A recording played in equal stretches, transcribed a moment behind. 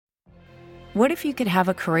What if you could have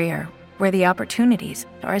a career where the opportunities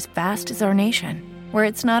are as vast as our nation, where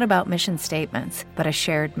it's not about mission statements, but a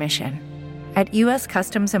shared mission? At U.S.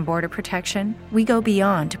 Customs and Border Protection, we go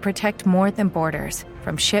beyond to protect more than borders.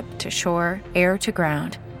 From ship to shore, air to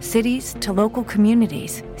ground, cities to local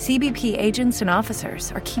communities, CBP agents and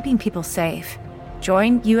officers are keeping people safe.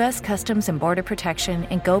 Join U.S. Customs and Border Protection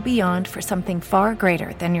and go beyond for something far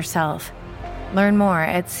greater than yourself. Learn more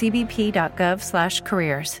at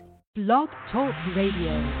cbp.gov/careers. Blog Talk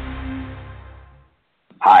Radio.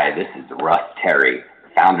 Hi, this is Russ Terry,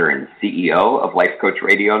 founder and CEO of Life Coach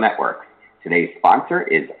Radio Network. Today's sponsor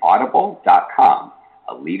is Audible.com,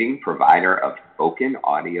 a leading provider of spoken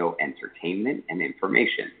audio entertainment and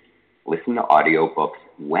information. Listen to audiobooks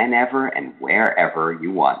whenever and wherever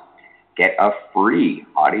you want. Get a free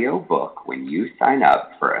audiobook when you sign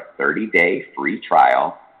up for a 30-day free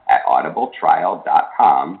trial at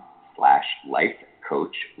audibletrial.com/lifecoachradio.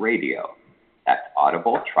 That's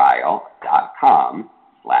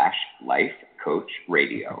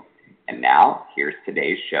audibletrial.com/lifecoachradio. And now, here's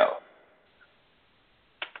today's show.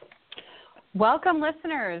 Welcome,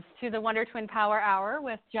 listeners, to the Wonder Twin Power Hour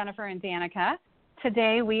with Jennifer and Danica.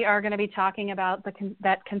 Today, we are going to be talking about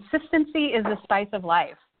that consistency is the spice of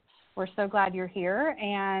life. We're so glad you're here,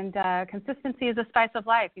 and consistency is the spice of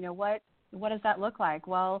life. You know, what does that look like?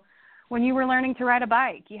 Well, when you were learning to ride a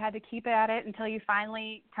bike, you had to keep at it until you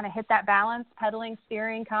finally kind of hit that balance, pedaling,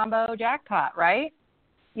 steering combo jackpot, right?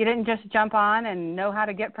 You didn't just jump on and know how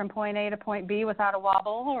to get from point A to point B without a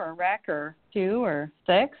wobble or a wreck or 2 or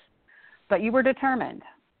 6, but you were determined.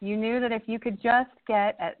 You knew that if you could just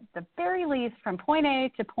get at the very least from point A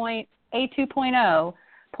to point A 2.0,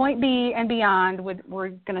 point B and beyond were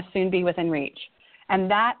going to soon be within reach.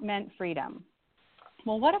 And that meant freedom.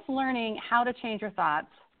 Well, what if learning how to change your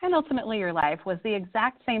thoughts and ultimately your life was the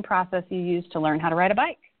exact same process you used to learn how to ride a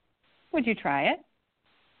bike? Would you try it?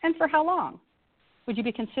 And for how long? Would you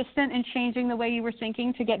be consistent in changing the way you were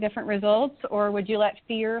thinking to get different results, or would you let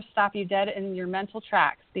fear stop you dead in your mental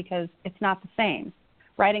tracks because it's not the same?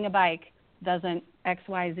 Riding a bike doesn't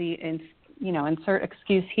XYZ insert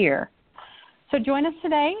excuse here. So join us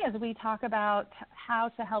today as we talk about how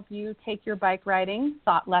to help you take your bike riding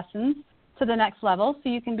thought lessons to the next level so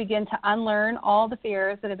you can begin to unlearn all the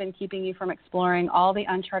fears that have been keeping you from exploring all the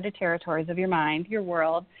uncharted territories of your mind, your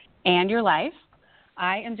world, and your life.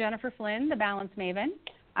 I am Jennifer Flynn, the Balance Maven.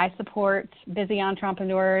 I support busy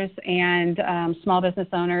entrepreneurs and small business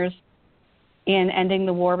owners in ending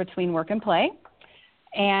the war between work and play.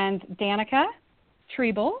 And Danica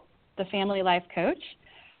Treble, the Family Life Coach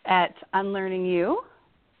at Unlearning You.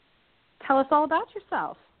 Tell us all about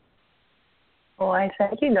yourself. Well, I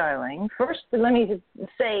thank you, darling. First, let me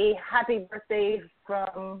say happy birthday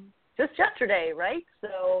from just yesterday, right?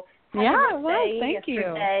 So happy birthday thank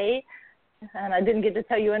yesterday. You. And I didn't get to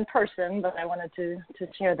tell you in person, but I wanted to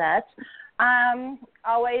share that.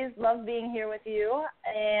 Always love being here with you.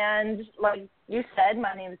 And like you said,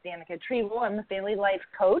 my name is Danica Treble. I'm the Family Life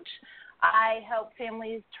Coach. I help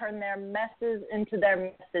families turn their messes into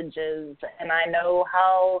their messages. And I know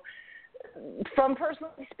how, from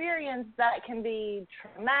personal experience, that can be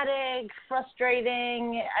traumatic,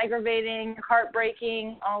 frustrating, aggravating,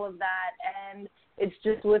 heartbreaking, all of that. And it's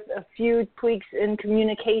just with a few tweaks in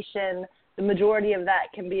communication, the majority of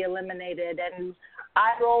that can be eliminated. And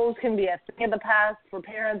eye rolls can be a thing of the past for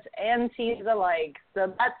parents and teens alike.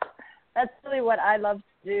 So that's really what I love to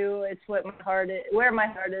do. It's what my heart is, where my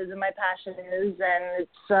heart is and my passion is. And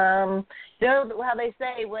it's, you know how they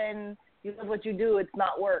say, when you love what you do, it's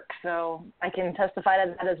not work. So I can testify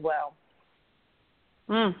to that as well.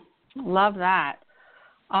 Love that.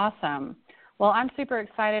 Awesome. Well, I'm super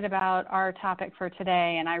excited about our topic for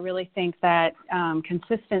today, and I really think that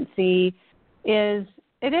consistency is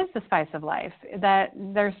the spice of life. That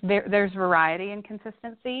there's variety in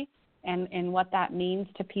consistency and in what that means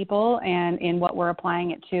to people and in what we're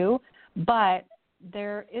applying it to, but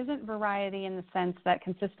there isn't variety in the sense that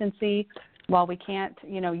consistency, while we can't,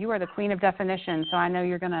 you are the queen of definition, so I know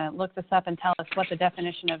you're going to look this up and tell us what the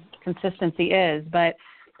definition of consistency is, but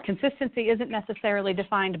consistency isn't necessarily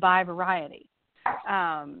defined by variety.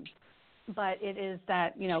 But it is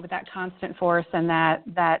that, that constant force and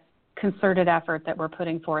that concerted effort that we're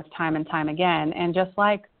putting forth time and time again. And just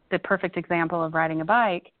like the perfect example of riding a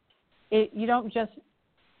bike, you don't just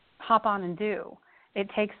hop on and do. It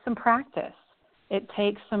takes some practice. It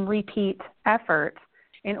takes some repeat effort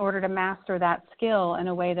in order to master that skill in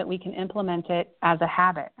a way that we can implement it as a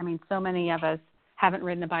habit. I mean, so many of us haven't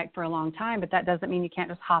ridden a bike for a long time, but that doesn't mean you can't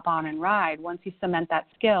just hop on and ride. Once you cement that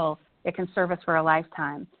skill, it can serve us for a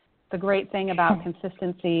lifetime. The great thing about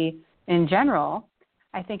consistency in general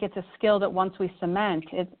I think it's a skill that once we cement,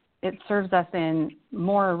 it serves us in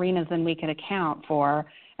more arenas than we could account for,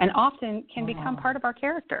 and often can become part of our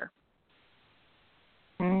character.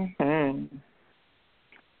 Mm-hmm.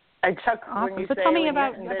 I chuckle awesome. when you so say tell me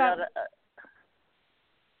about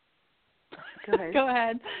Go ahead. Go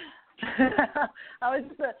ahead. I was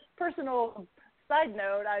just a personal side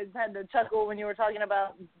note. I had to chuckle when you were talking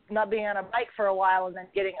about not being on a bike for a while and then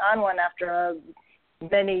getting on one after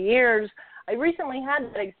many years. I recently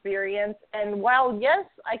had that experience, and while, yes,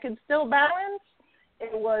 I could still balance,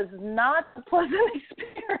 it was not a pleasant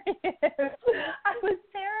experience. I was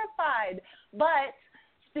terrified. But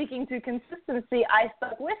speaking to consistency, I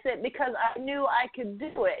stuck with it because I knew I could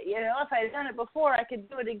do it. You know, if I had done it before, I could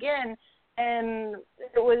do it again. And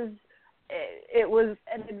it was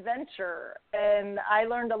an adventure. And I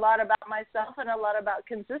learned a lot about myself and a lot about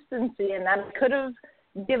consistency, and that I could have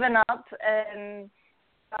given up. And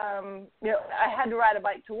you know, I had to ride a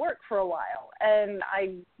bike to work for a while, and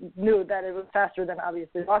I knew that it was faster than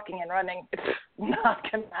obviously walking and running. It's not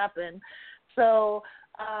going to happen. So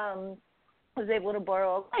I was able to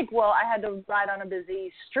borrow a bike. Well, I had to ride on a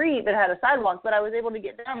busy street that had a sidewalk, but I was able to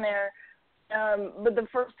get down there. But the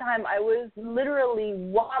first time I was literally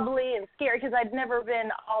wobbly and scared because I'd never been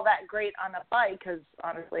all that great on a bike because,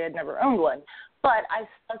 honestly, I'd never owned one. But I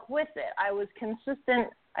stuck with it. I was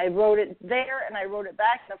consistent. I rode it there and I rode it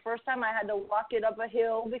back. The first time I had to walk it up a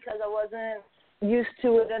hill because I wasn't used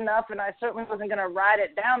to it enough, and I certainly wasn't going to ride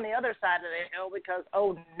it down the other side of the hill because,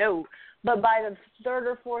 oh, no. But by the third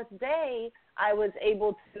or fourth day, I was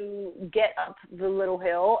able to get up the little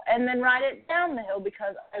hill and then ride it down the hill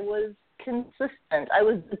because I was consistent. I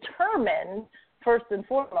was determined, first and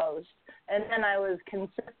foremost, and then I was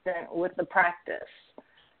consistent with the practice.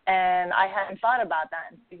 And I hadn't thought about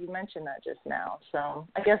that until you mentioned that just now. So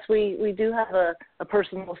I guess we do have a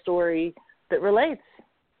personal story that relates.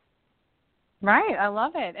 Right. I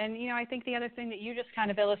love it. And, you know, I think the other thing that you just kind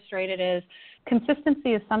of illustrated is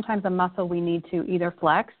consistency is sometimes a muscle we need to either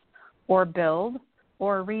flex or build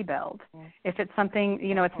or rebuild. If it's something,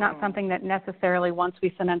 you know, it's not something that necessarily once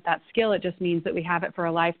we cement that skill, it just means that we have it for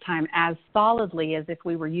a lifetime as solidly as if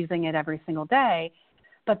we were using it every single day.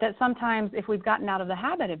 But that sometimes if we've gotten out of the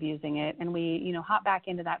habit of using it and we, you know, hop back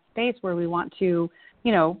into that space where we want to,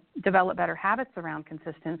 you know, develop better habits around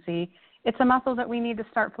consistency, it's a muscle that we need to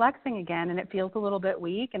start flexing again, and it feels a little bit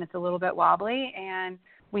weak and it's a little bit wobbly, and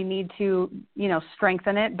we need to, you know,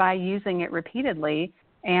 strengthen it by using it repeatedly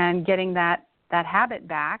and getting that habit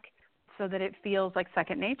back so that it feels like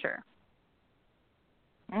second nature.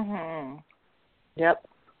 Mm-hmm. Yep.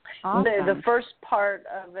 Awesome. The first part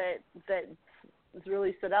of it that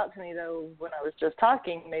really stood out to me, though, when I was just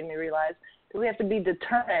talking, made me realize that we have to be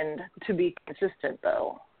determined to be consistent,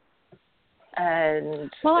 though.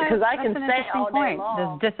 And because I can say all day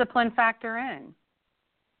long. Does discipline factor in?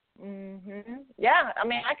 Mm-hmm. Yeah, I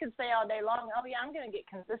mean, I could say all day long, oh, yeah, I'm going to get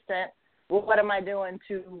consistent. Well, what am I doing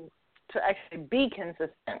to actually be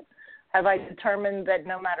consistent? Have I determined that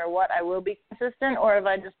no matter what, I will be consistent, or have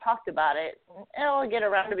I just talked about it and I'll get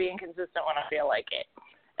around to being consistent when I feel like it?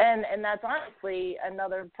 And that's honestly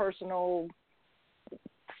another personal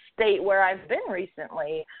state where I've been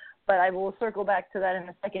recently, but I will circle back to that in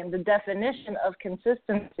a second. The definition of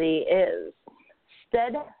consistency is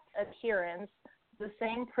steady adherence, the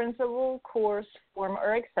same principle, course, form,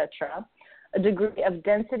 or etc., a degree of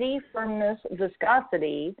density, firmness,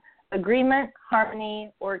 viscosity, agreement,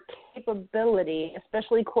 harmony, or capability,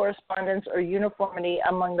 especially correspondence or uniformity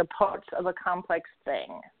among the parts of a complex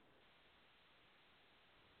thing.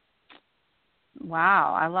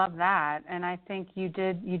 Wow, I love that. And I think you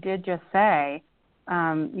did just say,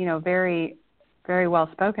 you know, very, very well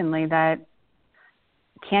spokenly that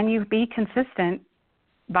can you be consistent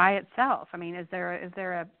by itself? I mean, is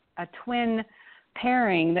there a twin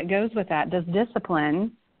pairing that goes with that? Does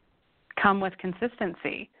discipline come with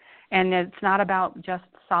consistency? And it's not about just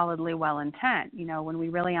solidly well intent. You know, when we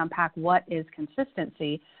really unpack what is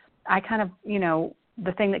consistency, I kind of, you know,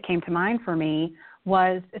 the thing that came to mind for me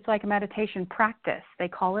was it's like a meditation practice. They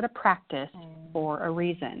call it a practice for a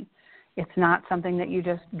reason. It's not something that you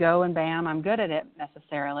just go and bam, I'm good at it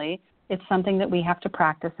necessarily. It's something that we have to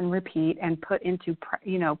practice and repeat and put into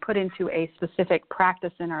a specific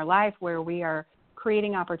practice in our life where we are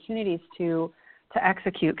creating opportunities to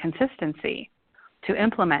execute consistency, to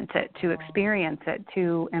implement it, to experience it,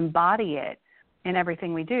 to embody it in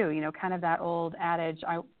everything we do. You know, kind of that old adage,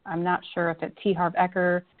 I'm not sure if it's T. Harv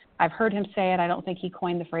Eker, I've heard him say it, I don't think he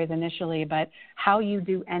coined the phrase initially, but how you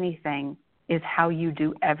do anything is how you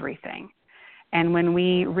do everything. And when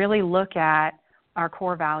we really look at our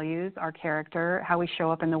core values, our character, how we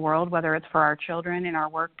show up in the world, whether it's for our children, in our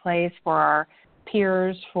workplace, for our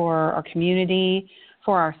peers, for our community,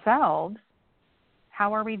 for ourselves.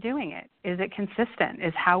 How are we doing it? Is it consistent?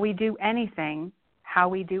 Is how we do anything how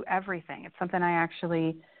we do everything? It's something I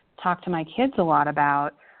actually talk to my kids a lot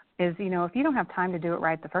about is, if you don't have time to do it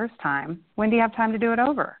right the first time, when do you have time to do it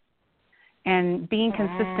over? And being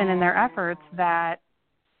consistent in their efforts that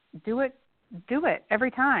do it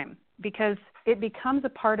every time, because it becomes a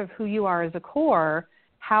part of who you are as a core,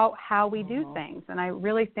 how we do things. And I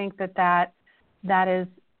really think that is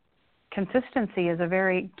consistency is a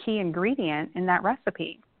very key ingredient in that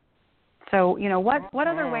recipe. So, what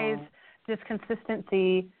other ways does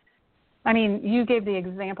consistency, you gave the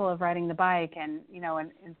example of riding the bike, and,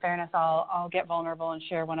 in fairness, I'll get vulnerable and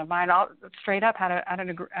share one of mine. I'll straight up had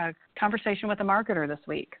a conversation with a marketer this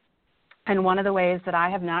week. And one of the ways that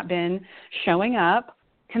I have not been showing up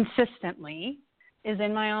consistently is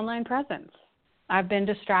in my online presence. I've been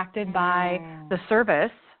distracted by the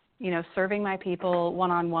service, serving my people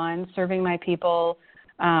one-on-one, serving my people,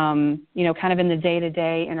 kind of in the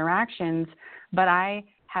day-to-day interactions, but I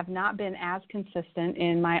have not been as consistent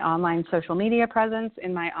in my online social media presence,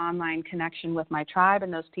 in my online connection with my tribe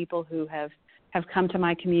and those people who have come to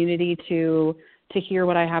my community to hear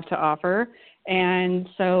what I have to offer. And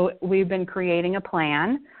so we've been creating a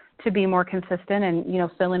plan to be more consistent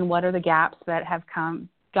and, fill in what are the gaps that have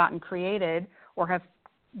gotten created or have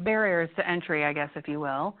barriers to entry, I guess, if you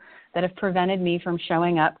will, that have prevented me from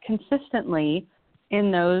showing up consistently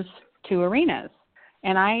in those two arenas.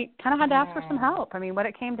 And I kind of had to ask for some help. What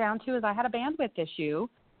it came down to is I had a bandwidth issue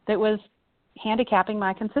that was handicapping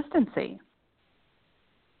my consistency.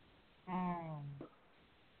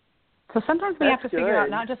 So sometimes we have to figure out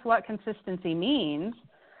not just what consistency means,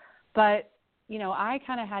 but, I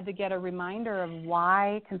kind of had to get a reminder of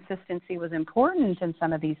why consistency was important in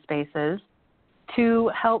some of these spaces to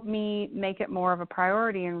help me make it more of a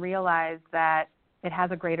priority and realize that it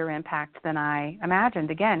has a greater impact than I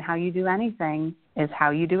imagined. Again, how you do anything is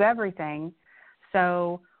how you do everything.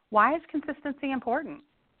 So why is consistency important?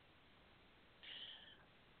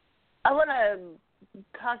 I want to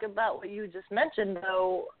talk about what you just mentioned,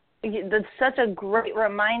 though. That's such a great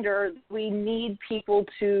reminder. We need people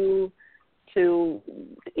to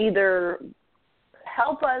either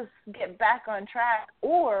help us get back on track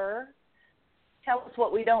or tell us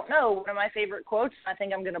what we don't know. One of my favorite quotes, I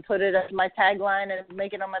think I'm going to put it as my tagline and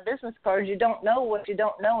make it on my business card, you don't know what you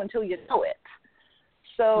don't know until you know it.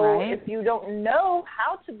 So if you don't know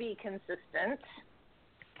how to be consistent,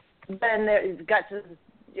 then there's got to,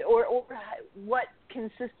 or what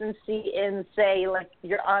consistency in, say, like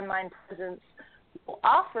your online presence will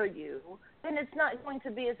offer you, then it's not going to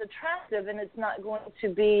be as attractive and it's not going to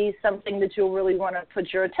be something that you'll really want to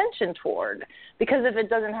put your attention toward. Because if it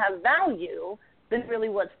doesn't have value, then really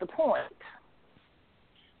what's the point?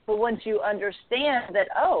 But once you understand that,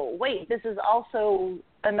 oh, wait, this is also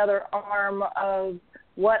another arm of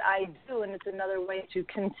what I do and it's another way to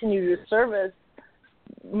continue to service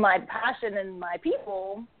my passion and my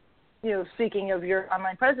people, speaking of your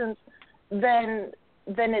online presence, then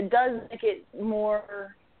it does make it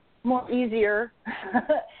more easier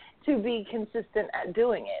to be consistent at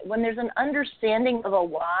doing it. When there's an understanding of a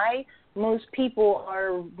why, most people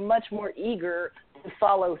are much more eager to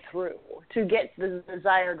follow through to get the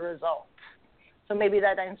desired result. So maybe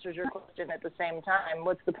that answers your question at the same time.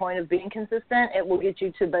 What's the point of being consistent? It will get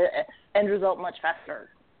you to the end result much faster.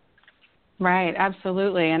 Right,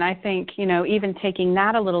 absolutely. And I think, even taking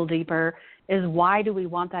that a little deeper is why do we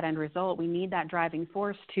want that end result? We need that driving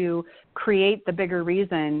force to create the bigger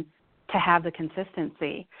reason to have the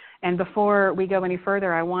consistency. And before we go any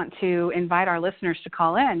further, I want to invite our listeners to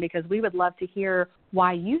call in because we would love to hear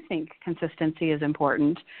why you think consistency is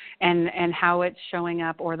important and how it's showing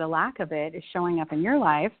up or the lack of it is showing up in your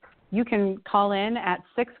life. You can call in at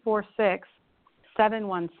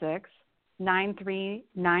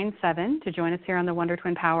 646-716-9397 to join us here on the Wonder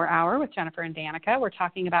Twin Power Hour with Jennifer and Danica. We're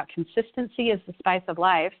talking about consistency is the spice of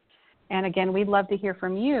life. And again, we'd love to hear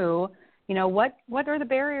from you. What are the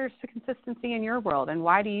barriers to consistency in your world, and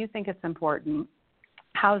why do you think it's important?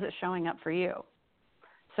 How is it showing up for you?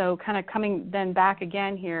 So kind of coming then back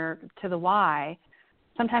again here to the why,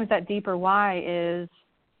 sometimes that deeper why is,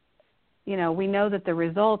 we know that the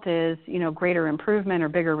result is, greater improvement or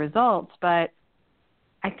bigger results, but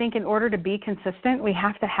I think in order to be consistent, we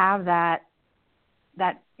have to have that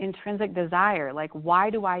intrinsic desire. Like, why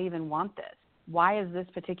do I even want this? Why is this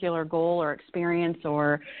particular goal or experience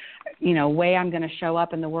or, way I'm going to show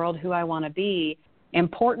up in the world, who I want to be,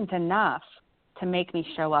 important enough to make me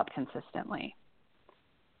show up consistently?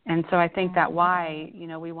 And so I think that why,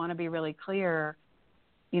 we want to be really clear,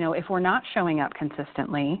 if we're not showing up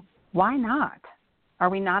consistently, why not? Are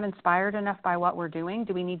we not inspired enough by what we're doing?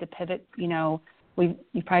 Do we need to pivot?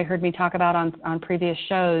 You've probably heard me talk about on previous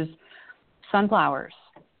shows, sunflowers.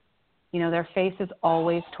 Their face is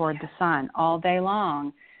always toward the sun all day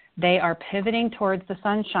long. They are pivoting towards the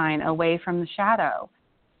sunshine, away from the shadow.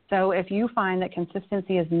 So if you find that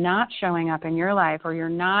consistency is not showing up in your life, or you're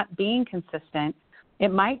not being consistent,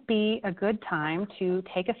 it might be a good time to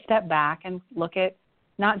take a step back and look at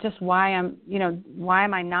not just why am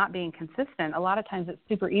I not being consistent? A lot of times it's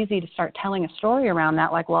super easy to start telling a story around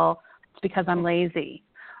that, like, well, it's because I'm lazy,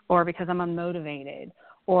 or because I'm unmotivated,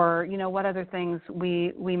 or, what other things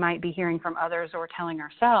we might be hearing from others or telling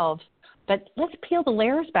ourselves. But let's peel the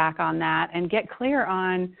layers back on that and get clear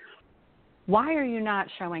on, why are you not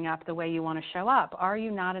showing up the way you want to show up? Are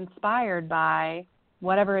you not inspired by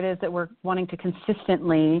whatever it is that we're wanting to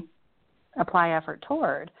consistently apply effort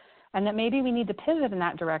toward? And that maybe we need to pivot in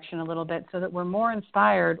that direction a little bit so that we're more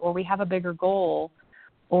inspired, or we have a bigger goal,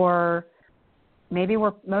 or maybe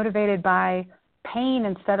we're motivated by pain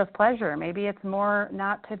instead of pleasure. Maybe it's more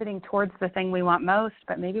not pivoting towards the thing we want most,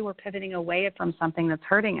 but maybe we're pivoting away from something that's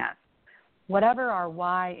hurting us. Whatever our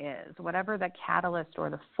why is, whatever the catalyst or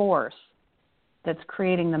the force that's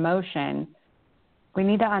creating the motion, we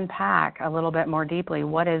need to unpack a little bit more deeply.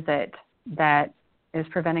 What is it that is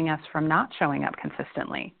preventing us from not showing up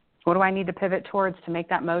consistently? What do I need to pivot towards to make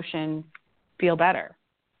that motion feel better?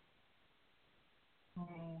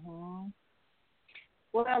 Mm-hmm.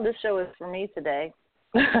 Well, this show is for me today.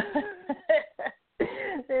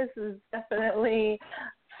 This is definitely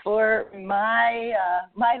for my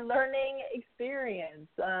learning experience.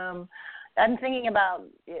 I'm thinking about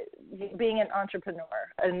being an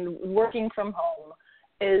entrepreneur, and working from home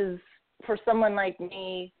is, for someone like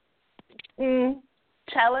me,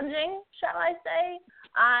 challenging, shall I say.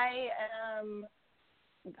 I am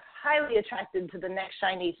highly attracted to the next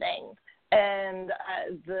shiny thing. And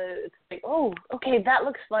it's like, oh, okay, that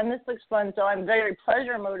looks fun, this looks fun. So I'm very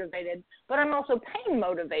pleasure motivated, but I'm also pain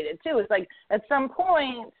motivated too. It's like, at some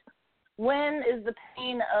point, when is the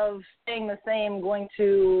pain of staying the same going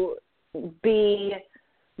to be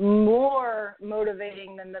more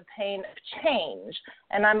motivating than the pain of change?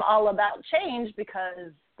 And I'm all about change,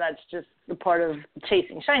 because that's just the part of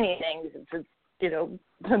chasing shiny things. It's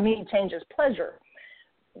to me, change is pleasure.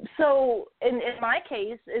 So in my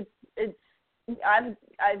case, I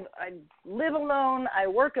live alone, I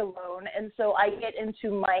work alone, and so I get into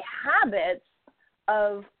my habits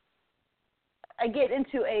of, a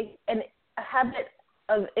habit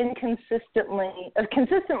of consistently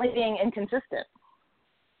being inconsistent.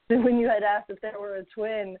 So when you had asked if there were a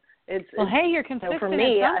twin, hey, you're consistent for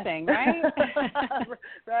me, at something, right?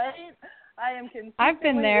 Right? I am consistent. I've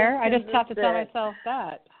been there. I just have to tell myself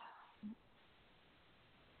that.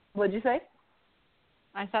 What'd you say?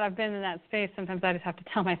 I said I've been in that space. Sometimes I just have to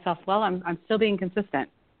tell myself, well, I'm still being consistent.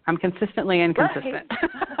 I'm consistently inconsistent.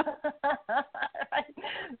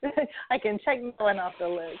 Right. I can check that one off the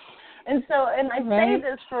list. And so, I say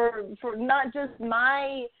this for not just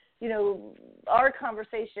my, our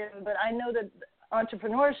conversation, but I know that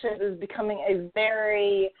entrepreneurship is becoming a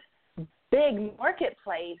very big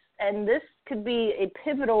marketplace, and this could be a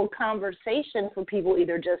pivotal conversation for people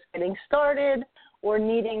either just getting started or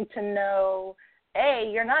needing to know, A,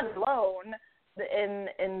 you're not alone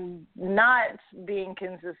in not being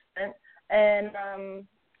consistent, and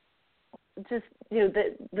just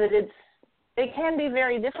that it can be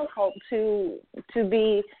very difficult to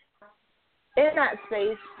be in that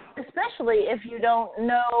space, especially if you don't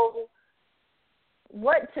know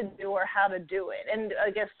what to do or how to do it. And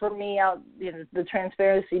I guess for me, the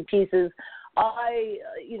transparency piece is,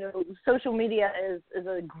 social media is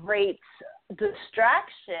a great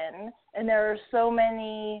distraction, and there are so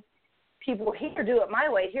many people here, do it my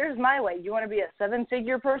way. Here's my way. You want to be a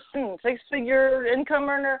 7-figure person, 6-figure income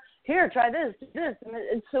earner? Here, try this, do this.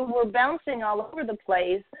 And so we're bouncing all over the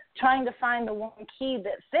place, trying to find the one key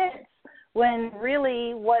that fits, when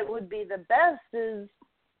really what would be the best is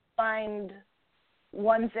find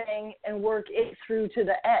one thing and work it through to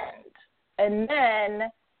the end. And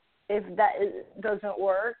then if that doesn't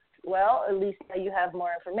work, well, at least now you have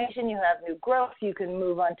more information, you have new growth, you can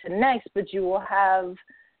move on to next, but you will have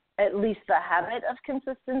at least the habit of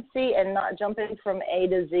consistency and not jumping from A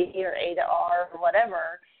to Z or A to R or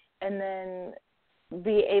whatever, and then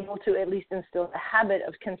be able to at least instill the habit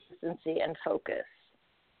of consistency and focus.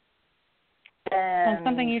 And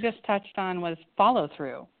something you just touched on was follow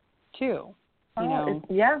through, too.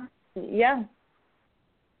 Yeah,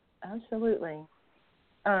 absolutely.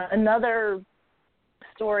 Another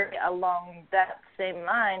story along that same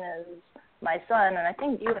line is my son, and I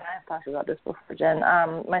think you and I have talked about this before, Jen.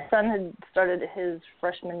 My son had started his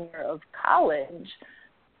freshman year of college,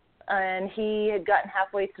 and he had gotten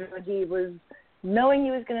halfway through, and he was knowing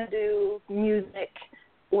he was going to do music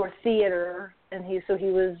or theater, and he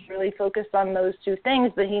was really focused on those two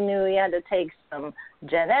things, but he knew he had to take some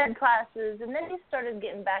gen ed classes, and then he started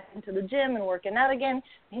getting back into the gym and working out again.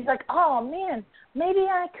 He's like, oh, man, maybe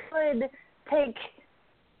I could take,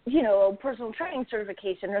 a personal training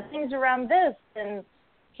certification or things around this. And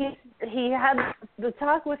he had the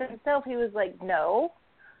talk with himself. He was like, no,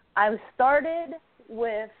 I've started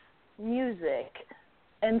with music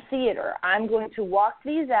and theater. I'm going to walk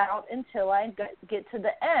these out until I get to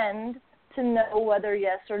the end to know whether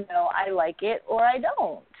yes or no I like it or I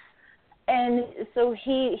don't. And so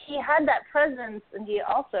he had that presence, and he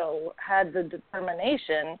also had the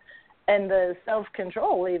determination and the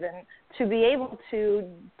self-control even to be able to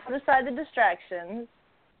put aside the distractions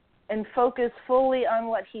and focus fully on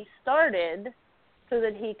what he started so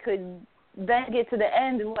that he could then get to the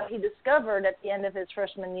end. And what he discovered at the end of his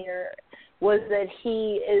freshman year was that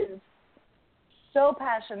he is so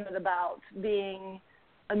passionate about being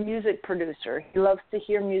a music producer. He loves to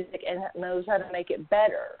hear music and knows how to make it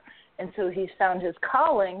better. And so he's found his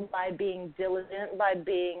calling by being diligent, by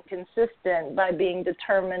being consistent, by being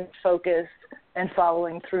determined, focused, and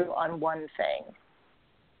following through on one thing.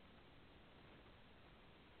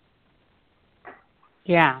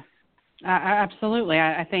 Yeah, absolutely.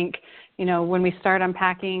 I think, when we start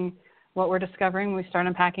unpacking what we're discovering, we start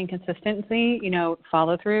unpacking consistency,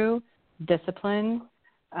 follow through, discipline,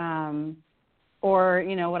 or,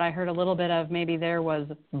 what I heard a little bit of maybe there was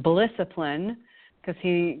blisscipline, because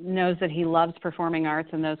he knows that he loves performing arts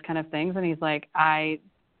and those kind of things. And he's like, I'm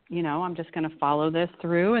just going to follow this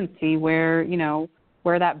through and see where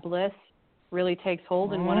that bliss really takes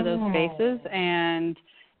hold in one of those spaces. And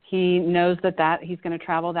he knows that he's going to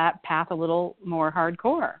travel that path a little more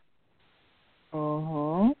hardcore.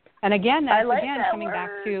 And again, that's coming word. Back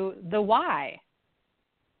to the why.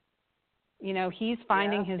 He's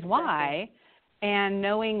finding his why. And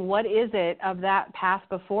knowing what is it of that path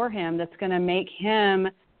before him that's going to make him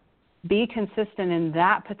be consistent in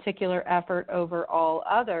that particular effort over all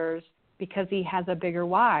others, because he has a bigger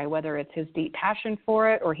why, whether it's his deep passion for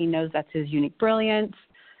it or he knows that's his unique brilliance,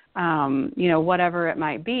 whatever it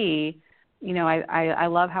might be. I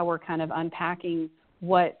love how we're kind of unpacking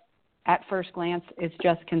what at first glance is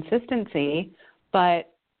just consistency,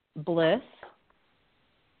 but bliss,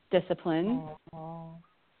 discipline,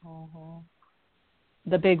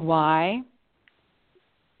 the big why,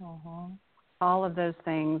 all of those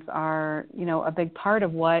things are, a big part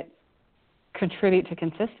of what contribute to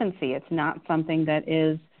consistency. It's not something that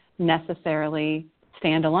is necessarily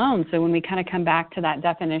standalone. So when we kind of come back to that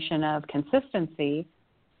definition of consistency,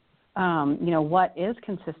 what is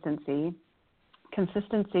consistency?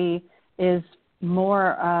 Consistency is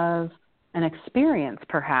more of an experience,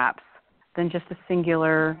 perhaps, than just a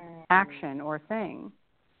singular action or thing.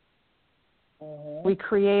 We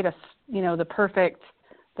create the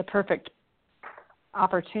perfect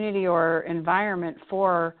opportunity or environment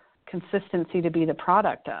for consistency to be the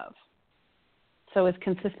product of. So is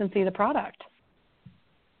consistency the product?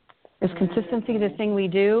 Is consistency the thing we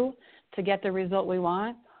do to get the result we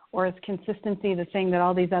want, or is consistency the thing that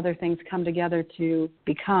all these other things come together to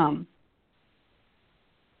become?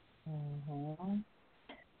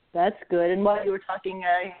 That's good. And while you were talking,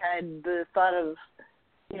 I had the thought of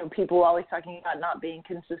people always talking about not being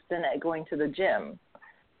consistent at going to the gym.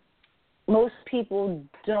 Most people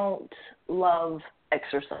don't love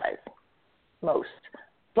exercise,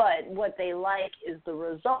 but what they like is the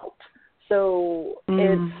result. So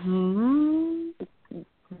it's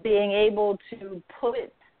being able to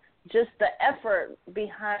put just the effort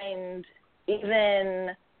behind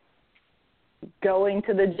even going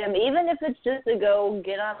to the gym, even if it's just to go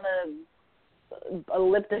get on the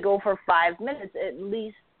elliptical for 5 minutes, at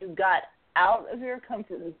least you got out of your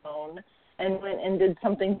comfort zone and went and did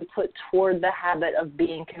something to put toward the habit of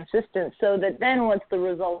being consistent, so that then once the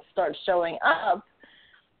results start showing up,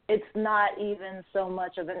 it's not even so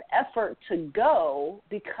much of an effort to go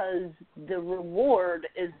because the reward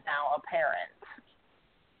is now apparent.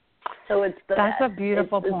 So that's a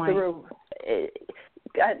beautiful point.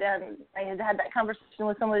 I had that conversation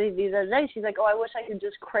with somebody the other day. She's like, I wish I could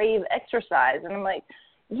just crave exercise. And I'm like,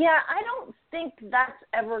 yeah, I don't think that's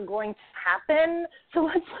ever going to happen. So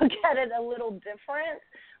let's look at it a little different.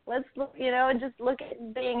 Let's look, and just look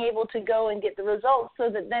at being able to go and get the results, so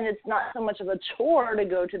that then it's not so much of a chore to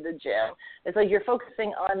go to the gym. It's like you're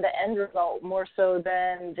focusing on the end result more so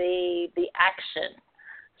than the action.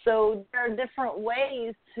 So there are different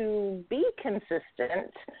ways to be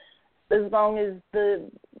consistent as long as the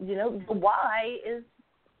why is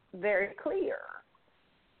very clear.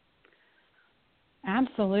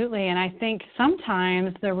 Absolutely. And I think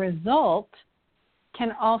sometimes the result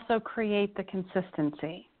can also create the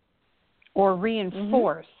consistency or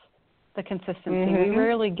reinforce the consistency. We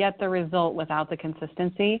rarely get the result without the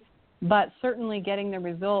consistency, but certainly getting the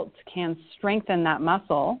results can strengthen that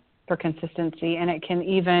muscle for consistency, and it can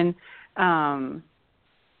even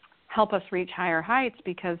help us reach higher heights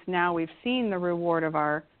because now we've seen the reward of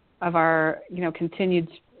our continued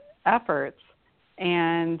efforts,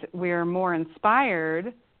 and we're more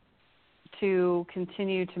inspired to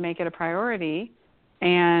continue to make it a priority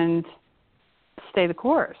and stay the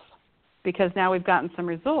course because now we've gotten some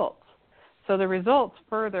results. So the results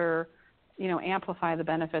further, amplify the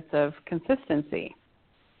benefits of consistency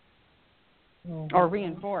or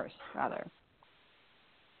reinforce, rather.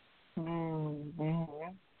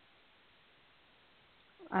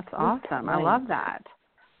 That's awesome. I love that.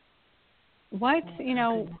 What,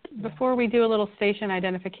 before we do a little station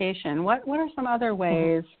identification, what are some other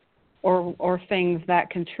ways or things that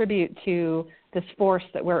contribute to this force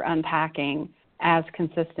that we're unpacking as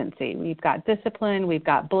consistency? We've got discipline, we've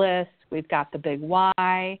got bliss, we've got the big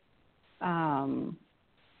why.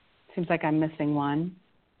 Seems like I'm missing one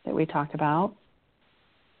that we talked about.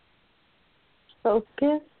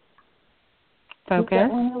 Focus. Focus. Is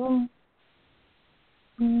that one of them?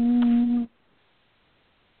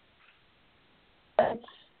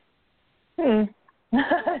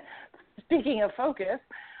 Speaking of focus,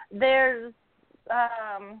 there's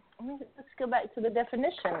let's go back to the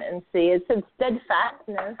definition and see. It says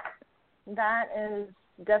steadfastness. That is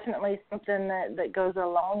definitely something that goes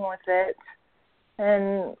along with it.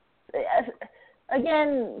 And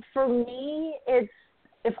again, for me, it's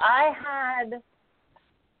if I had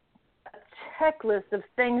a checklist of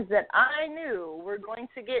things that I knew were going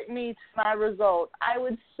to get me to my result, I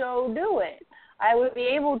would so do it. I would be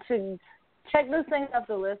able to check those things off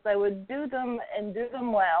the list. I would do them and do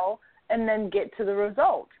them well and then get to the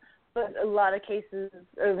result. But a lot of cases,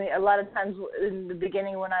 a lot of times in the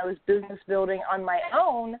beginning when I was business building on my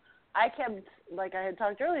own, I kept, like I had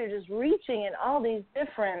talked earlier, just reaching in all these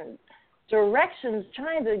different directions,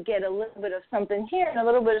 trying to get a little bit of something here and a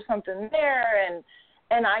little bit of something there.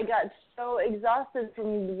 And I got so exhausted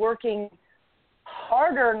from working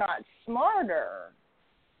harder, not smarter.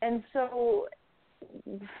 And so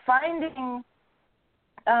finding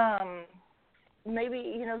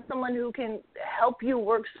maybe, someone who can help you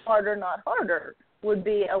work smarter, not harder, would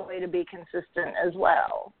be a way to be consistent as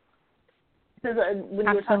well. Because when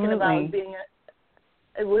you were talking about being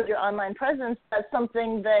with your online presence, that's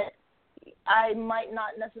something that I might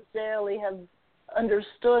not necessarily have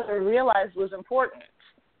understood or realized was important.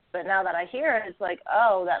 But now that I hear it, it's like,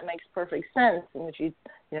 oh, that makes perfect sense. And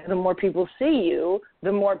if the more people see you,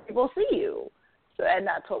 the more people see you. So, and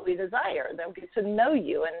that's what we desire. They'll get to know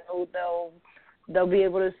you, and they'll be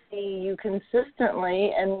able to see you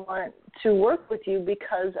consistently and want to work with you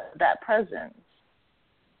because of that presence.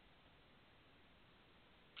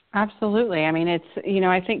 Absolutely. I mean, it's,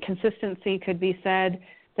 I think consistency could be said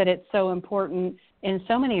that it's so important in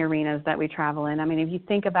so many arenas that we travel in. I mean, if you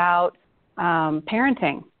think about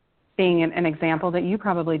parenting being an example that you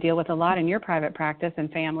probably deal with a lot in your private practice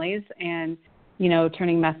and families and,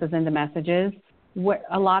 turning messes into messages,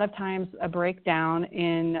 a lot of times a breakdown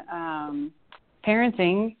in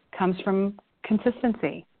parenting comes from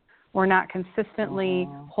consistency. We're not consistently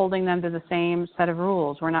holding them to the same set of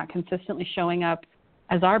rules. We're not consistently showing up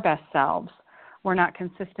as our best selves. We're not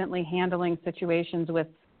consistently handling situations with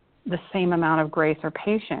the same amount of grace or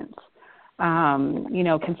patience.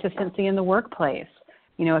 Consistency in the workplace.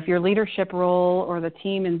 If your leadership role or the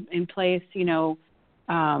team in place,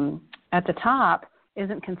 at the top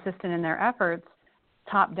isn't consistent in their efforts,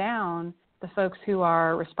 top down, the folks who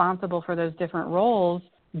are responsible for those different roles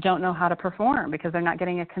don't know how to perform because they're not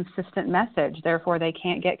getting a consistent message. Therefore, they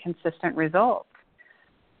can't get consistent results.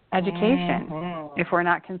 Education. If we're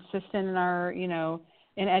not consistent in our,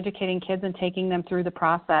 in educating kids and taking them through the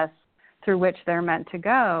process through which they're meant to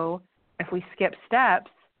go, if we skip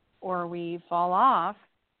steps or we fall off,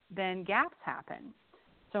 then gaps happen.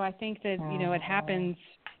 So I think that, it happens,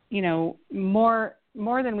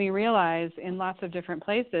 more than we realize in lots of different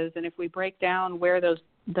places. And if we break down where those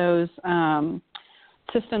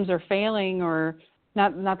systems are failing, or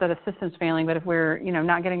not that a system's failing, but if we're,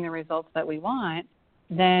 not getting the results that we want,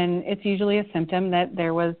 then it's usually a symptom that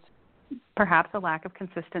there was perhaps a lack of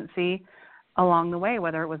consistency along the way,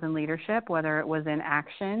 whether it was in leadership, whether it was in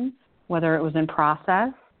action, whether it was in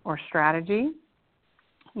process or strategy.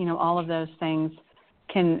 all of those things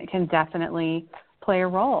can definitely play a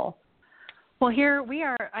role. Well, here we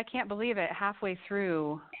are, I can't believe it, halfway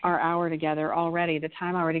through our hour together already. The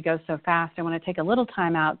time already goes so fast. I want to take a little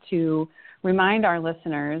time out to remind our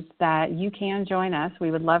listeners that you can join us.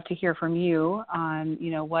 We would love to hear from you on,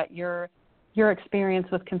 what your experience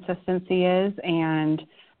with consistency is, and,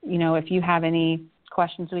 if you have any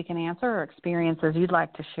questions we can answer or experiences you'd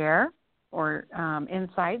like to share or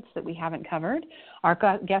insights that we haven't covered. Our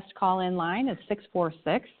guest call-in line is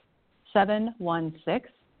 646-716-9397.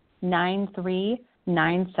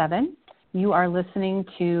 You are listening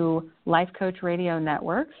to Life Coach Radio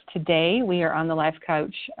Networks. Today we are on the Life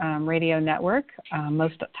Coach Radio Network.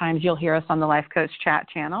 Most times you'll hear us on the Life Coach chat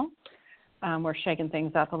channel. We're shaking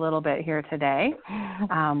things up a little bit here today.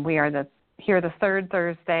 We are here the third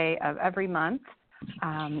Thursday of every month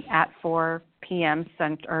at 4 p.m.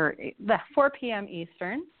 4 p.m.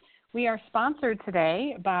 Eastern. We are sponsored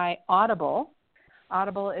today by Audible.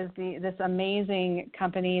 Audible is this amazing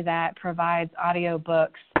company that provides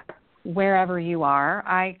audiobooks wherever you are.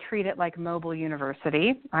 I treat it like mobile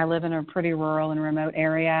university. I live in a pretty rural and remote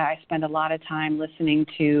area. I spend a lot of time listening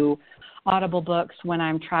to Audible books when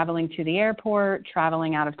I'm traveling to the airport,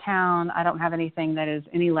 traveling out of town. I don't have anything that is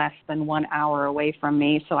any less than 1 hour away from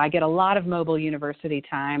me, so I get a lot of mobile university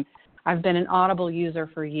time. I've been an Audible user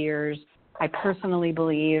for years. I personally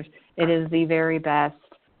believe it is the very best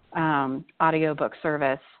audiobook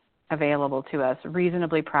service available to us,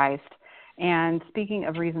 reasonably priced. And speaking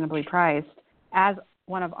of reasonably priced, as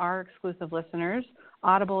one of our exclusive listeners,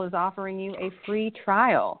 Audible is offering you a free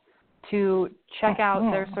trial to check out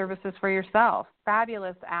their services for yourself.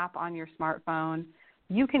 Fabulous app on your smartphone.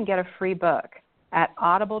 You can get a free book at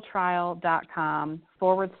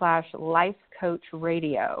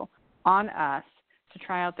audibletrial.com/lifecoachradio on us to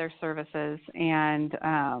try out their services and,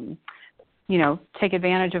 take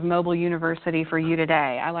advantage of mobile university for you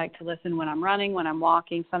today. I like to listen when I'm running, when I'm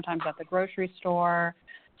walking, sometimes at the grocery store,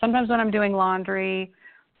 sometimes when I'm doing laundry.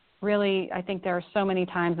 Really, I think there are so many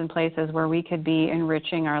times and places where we could be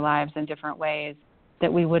enriching our lives in different ways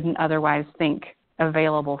that we wouldn't otherwise think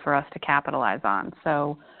available for us to capitalize on.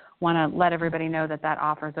 So want to let everybody know that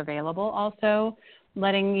offer is available. Also,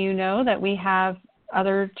 letting you know that we have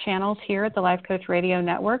other channels here at the Life Coach Radio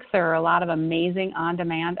Networks. There are a lot of amazing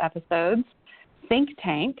on-demand episodes. Think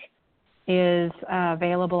Tank is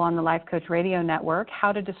available on the Life Coach Radio Network,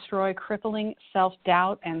 How to Destroy Crippling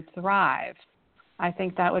Self-Doubt and Thrive. I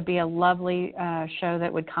think that would be a lovely show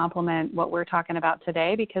that would complement what we're talking about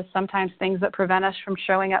today, because sometimes things that prevent us from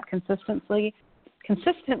showing up consistently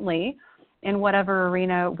in whatever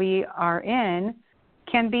arena we are in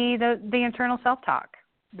can be the internal self-talk,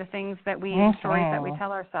 the things that stories that we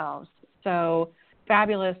tell ourselves. So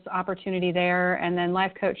fabulous opportunity there. And then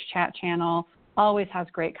Life Coach Chat Channel always has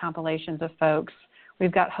great compilations of folks.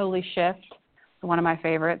 We've got Holy Shift, one of my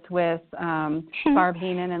favorites, with Barb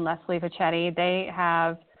Heenan and Leslie Pachetti. They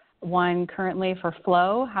have one currently for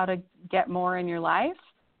Flow, How to Get More in Your Life,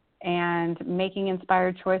 and Making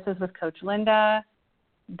Inspired Choices with Coach Linda.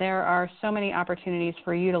 There are so many opportunities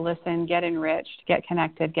for you to listen, get enriched, get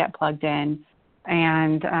connected, get plugged in,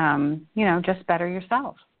 and, just better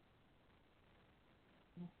yourself.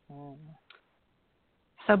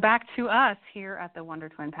 So back to us here at the Wonder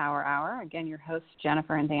Twin Power Hour. Again, your hosts,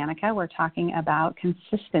 Jennifer and Danica. We're talking about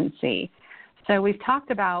consistency. So we've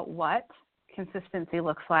talked about what consistency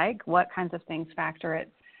looks like, what kinds of things factor it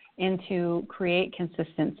into create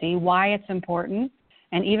consistency, why it's important,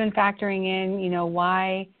 and even factoring in,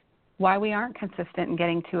 why we aren't consistent and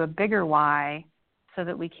getting to a bigger why so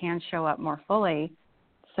that we can show up more fully.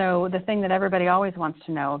 So the thing that everybody always wants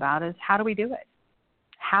to know about is, how do we do it?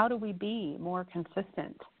 How do we be more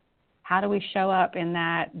consistent? How do we show up in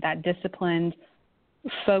that disciplined,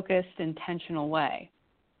 focused, intentional way?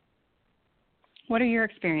 What are your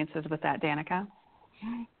experiences with that, Danica?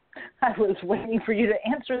 I was waiting for you to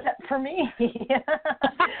answer that for me.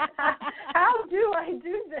 How do I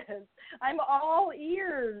do this? I'm all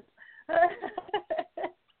ears.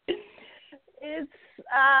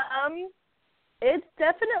 It's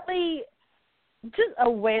definitely just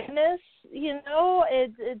awareness,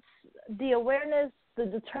 it's the awareness, the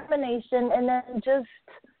determination, and then just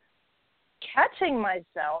catching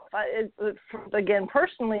myself. Again,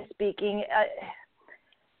 personally speaking,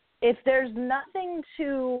 if there's nothing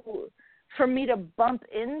for me to bump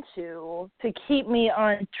into to keep me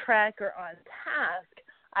on track or on task,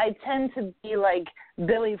 I tend to be like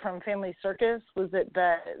Billy from Family Circus. Was it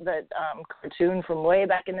that cartoon from way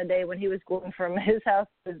back in the day when he was going from his house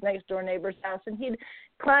to his next door neighbor's house, and he'd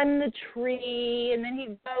climb the tree, and then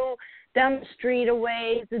he'd go down the street a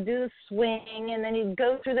ways to do the swing, and then he'd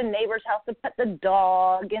go through the neighbor's house to pet the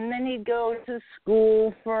dog, and then he'd go to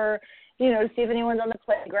school for, to see if anyone's on the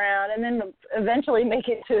playground, and then eventually make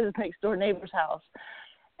it to his next door neighbor's house.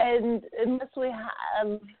 And unless we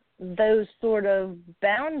have those sort of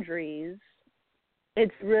boundaries,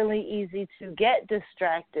 it's really easy to get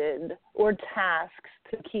distracted or tasks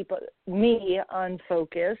to keep me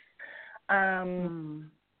unfocused.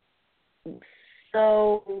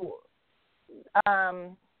 So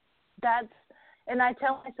that's, and I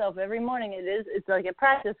tell myself every morning it's like a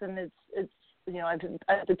practice, and it's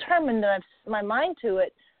I've determined that I've set my mind to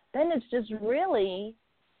it. Then it's just really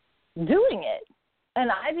doing it. And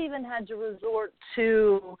I've even had to resort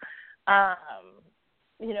to,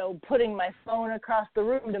 putting my phone across the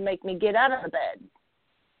room to make me get out of the bed.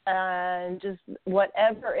 And just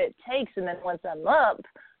whatever it takes. And then once I'm up,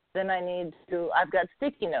 then I've got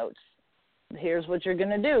sticky notes. Here's what you're going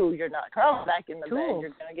to do. You're not crawling back in the bed.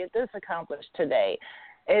 You're going to get this accomplished today.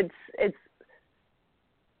 It's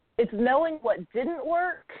knowing what didn't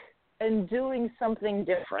work and doing something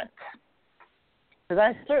different. Because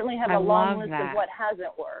I certainly have a long list of what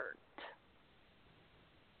hasn't worked.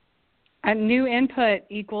 A new input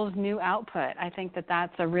equals new output. I think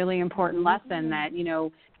that's a really important lesson, that,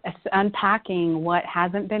 unpacking what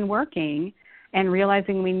hasn't been working and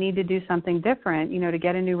realizing we need to do something different. To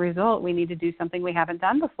get a new result, we need to do something we haven't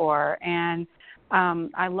done before. And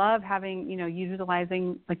I love having,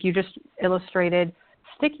 utilizing, like you just illustrated,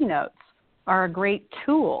 sticky notes are a great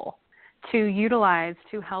tool to utilize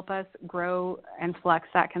to help us grow and flex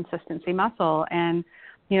that consistency muscle. And,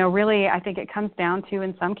 really, I think it comes down to,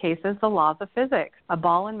 in some cases, the laws of physics. A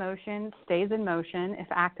ball in motion stays in motion if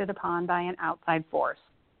acted upon by an outside force.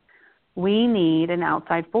 We need an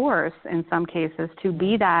outside force in some cases to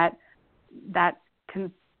be that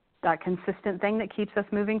consistent thing that keeps us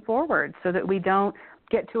moving forward, so that we don't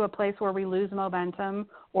get to a place where we lose momentum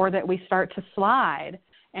or that we start to slide.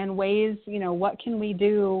 And ways, what can we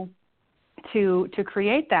do to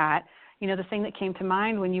create that? The thing that came to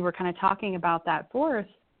mind when you were kind of talking about that force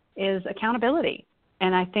is accountability.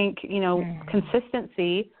 And I think,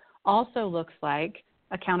 consistency also looks like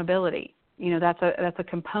accountability. That's a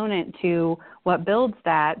component to what builds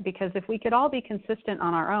that, because if we could all be consistent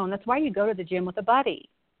on our own, that's why you go to the gym with a buddy.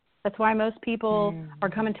 That's why most people are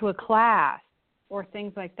coming to a class or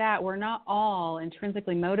things like that. We're not all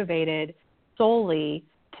intrinsically motivated solely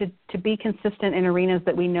to be consistent in arenas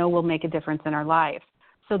that we know will make a difference in our life.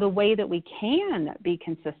 So the way that we can be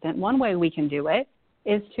consistent, one way we can do it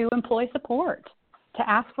is to employ support, to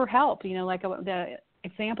ask for help. Like the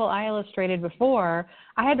example I illustrated before,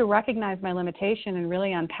 I had to recognize my limitation and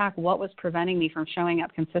really unpack what was preventing me from showing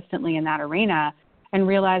up consistently in that arena, and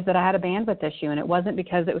realize that I had a bandwidth issue. And it wasn't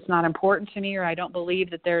because it was not important to me or I don't believe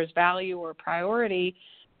that there's value or priority,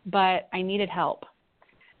 but I needed help.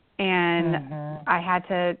 And I had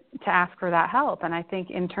to ask for that help. And I think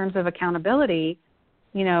in terms of accountability,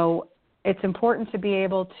 it's important to be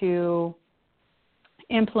able to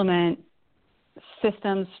implement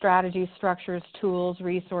systems, strategies, structures, tools,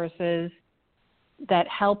 resources that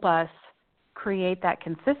help us create that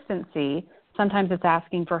consistency. Sometimes it's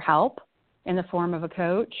asking for help in the form of a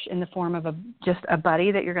coach, in the form of just a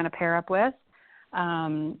buddy that you're going to pair up with.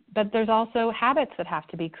 But there's also habits that have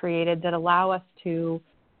to be created that allow us to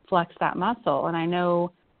flex that muscle. And I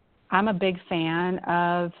know I'm a big fan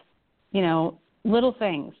of, little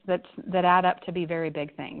things that add up to be very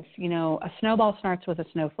big things. A snowball starts with a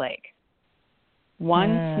snowflake.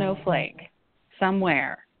 One snowflake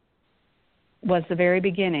somewhere was the very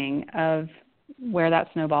beginning of where that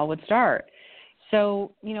snowball would start.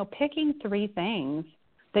 So, picking 3 things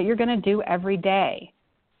that you're going to do every day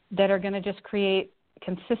that are going to just create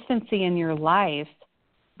consistency in your life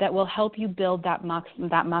that will help you build that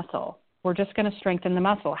muscle. We're just going to strengthen the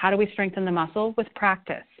muscle. How do we strengthen the muscle? With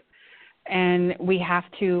practice. And we have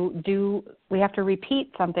to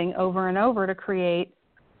repeat something over and over to create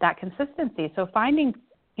that consistency. So finding,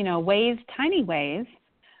 tiny ways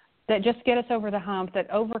that just get us over the hump, that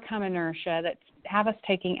overcome inertia, that have us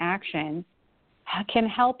taking action, can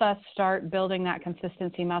help us start building that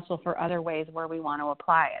consistency muscle for other ways where we want to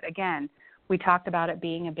apply it. Again, we talked about it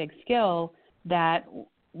being a big skill that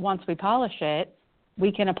once we polish it,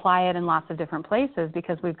 we can apply it in lots of different places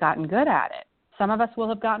because we've gotten good at it. Some of us will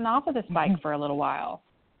have gotten off of this bike for a little while.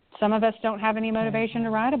 Some of us don't have any motivation to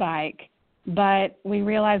ride a bike, but we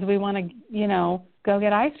realize we want to, go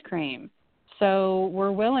get ice cream. So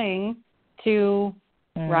we're willing to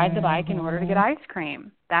ride the bike in order to get ice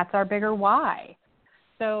cream. That's our bigger why.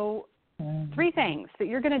 So 3 things that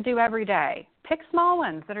you're going to do every day. Pick small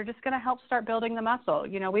ones that are just going to help start building the muscle.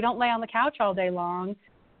 You know, we don't lay on the couch all day long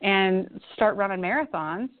and start running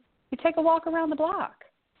marathons. You take a walk around the block.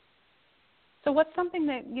 So what's something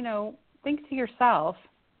that, you know, think to yourself,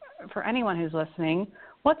 for anyone who's listening,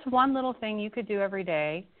 what's one little thing you could do every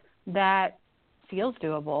day that feels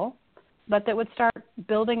doable, but that would start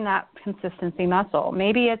building that consistency muscle?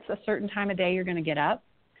 Maybe it's a certain time of day you're going to get up.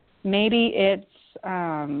 Maybe it's,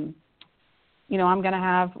 you know, I'm going to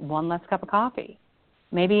have one less cup of coffee.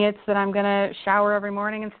 Maybe it's that I'm going to shower every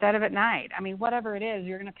morning instead of at night. I mean, whatever it is,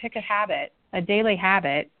 you're going to pick a habit, a daily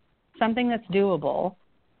habit, something that's doable,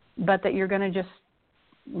 but that you're going to just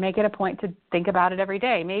make it a point to think about it every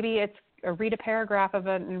day. Maybe it's read a paragraph of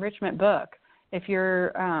an enrichment book. If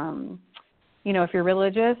you're, you know, if you're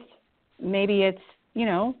religious, maybe it's, you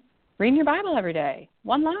know, reading your Bible every day.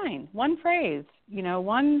 One line, one phrase, you know,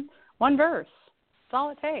 one verse. That's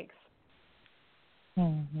all it takes.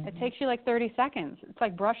 Mm-hmm. It takes you like 30 seconds. It's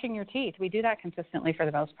like brushing your teeth. We do that consistently for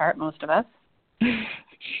the most part, most of us.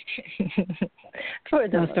 For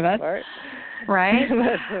the most of us, part. Right?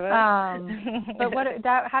 Most of us. But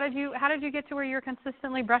how did you get to where you're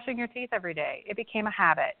consistently brushing your teeth every day? It became a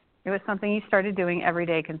habit. It was something you started doing every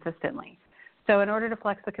day consistently. So in order to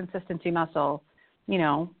flex the consistency muscle, you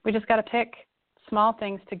know, we just got to pick small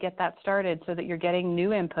things to get that started so that you're getting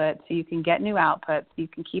new input, so you can get new outputs, so you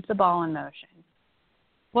can keep the ball in motion.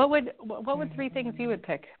 What would 3 things you would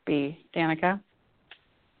pick be, Danica?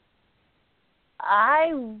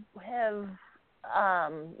 I have,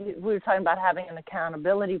 we were talking about having an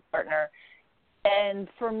accountability partner. And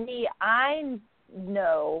for me, I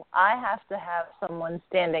know I have to have someone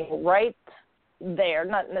standing right there.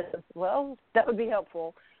 Not necessarily, well, that would be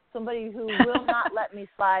helpful. Somebody who will not let me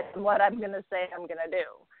slide on what I'm going to say I'm going to do.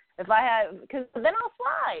 If I have, because then I'll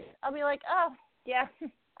slide. I'll be like, oh, yeah,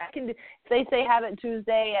 I can do. If they say have it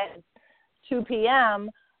Tuesday at 2 p.m.,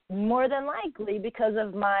 more than likely, because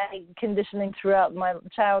of my conditioning throughout my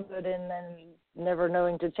childhood and then never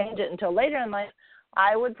knowing to change it until later in life,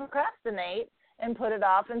 I would procrastinate and put it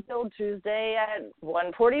off until Tuesday at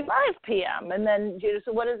 1:45 p.m. And then, you know,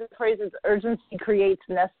 so what is the phrase? Urgency creates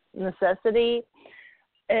necessity.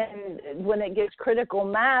 And when it gets critical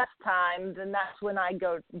mass time, then that's when I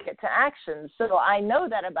get to action. So I know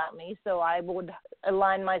that about me, so I would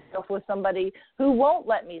align myself with somebody who won't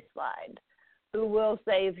let me slide, who will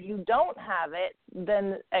say, if you don't have it,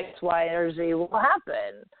 then X, Y, or Z will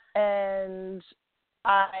happen. And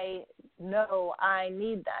I know I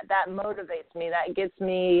need that. That motivates me. That gets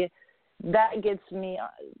me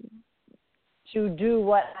to do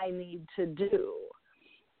what I need to do.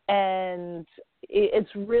 And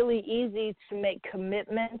it's really easy to make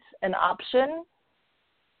commitment an option.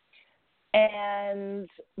 And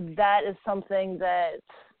that is something that,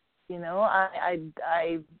 you know, I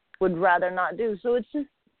would rather not do. So it's just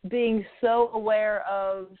being so aware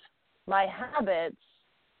of my habits.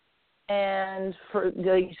 And for,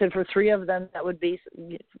 like you said, for 3 of them, that would be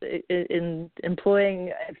in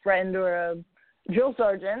employing a friend or a drill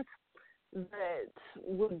sergeant that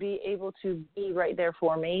would be able to be right there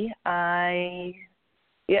for me.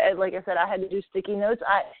 Like I said, I had to do sticky notes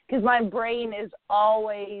because my brain is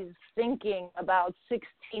always thinking about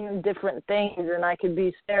 16 different things, and I could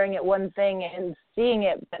be staring at one thing and seeing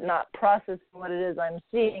it but not processing what it is I'm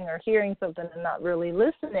seeing, or hearing something and not really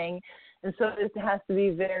listening. And so it has to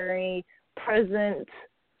be very present,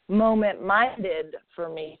 moment-minded for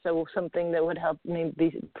me. So something that would help me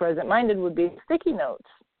be present-minded would be sticky notes.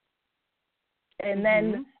 And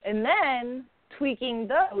then tweaking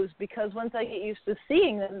those, because once I get used to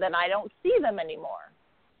seeing them, then I don't see them anymore.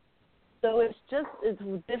 So it's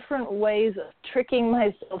different ways of tricking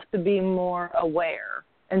myself to be more aware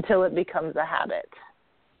until it becomes a habit.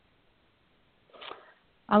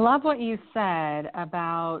 I love what you said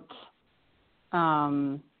about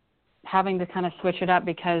having to kind of switch it up,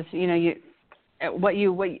 because, you know, I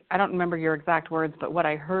don't remember your exact words, but what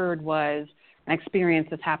I heard was an experience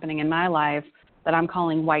that's happening in my life that I'm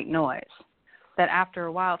calling white noise. That after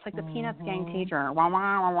a while, it's like the Peanuts gang teacher. Wah,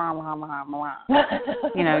 wah, wah, wah, wah, wah, wah.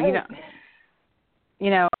 You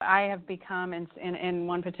know, I have become in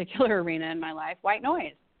one particular arena in my life, white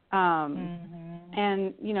noise.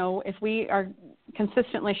 And, you know, if we are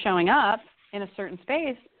consistently showing up in a certain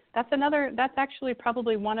space, that's actually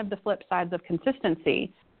probably one of the flip sides of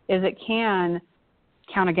consistency, is it can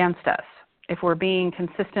count against us. If we're being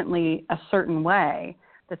consistently a certain way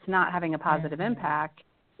that's not having a positive impact,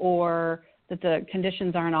 or that the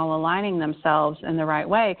conditions aren't all aligning themselves in the right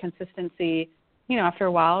way. Consistency, after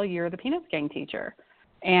a while, you're the Peanuts gang teacher.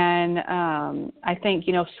 And I think,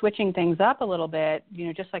 switching things up a little bit,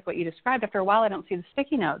 just like what you described, after a while I don't see the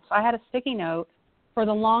sticky notes. I had a sticky note for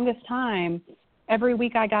the longest time. Every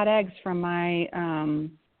week I got eggs from my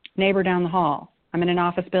neighbor down the hall. I'm in an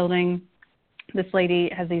office building. This lady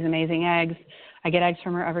has these amazing eggs. I get eggs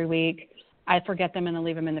from her every week. I forget them and then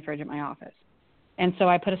leave them in the fridge at my office. And so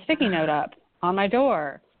I put a sticky note up on my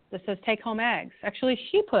door that says take home eggs. Actually,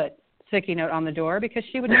 she put sticky note on the door because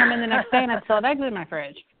she would come in the next day and I'd still have eggs in my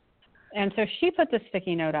fridge. And so she put the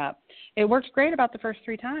sticky note up. It worked great about the first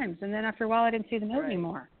 3 times. And then after a while, I didn't see the note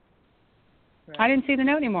anymore. I didn't see the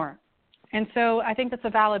note anymore. And so I think that's a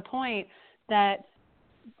valid point that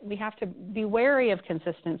we have to be wary of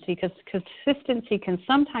consistency, because consistency can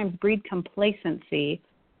sometimes breed complacency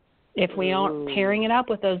if we aren't pairing it up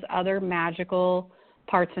with those other magical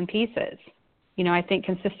parts and pieces. I think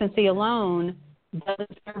consistency alone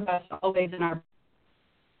doesn't serve us always to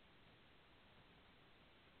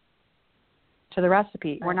the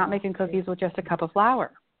recipe. We're not making cookies with just a cup of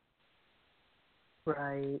flour.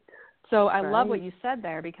 Right. So I love what you said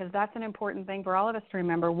there, because that's an important thing for all of us to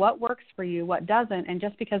remember. What works for you, what doesn't, and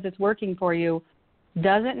just because it's working for you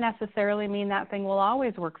doesn't necessarily mean that thing will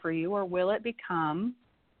always work for you, or will it become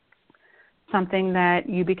something that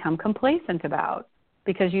you become complacent about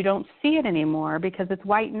because you don't see it anymore because it's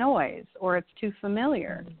white noise or it's too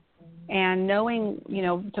familiar. And knowing,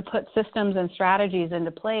 to put systems and strategies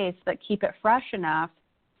into place that keep it fresh enough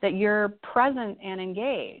that you're present and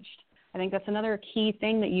engaged. I think that's another key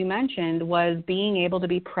thing that you mentioned, was being able to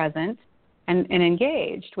be present and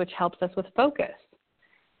engaged, which helps us with focus.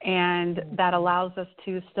 And that allows us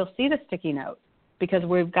to still see the sticky note because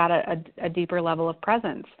we've got a deeper level of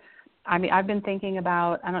presence. I mean, I've been thinking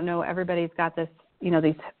about, I don't know, everybody's got this,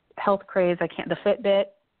 these health craze. The Fitbit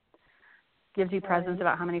gives you presence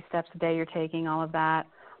about how many steps a day you're taking, all of that.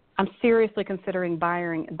 I'm seriously considering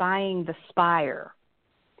buying the Spire.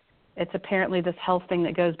 It's apparently this health thing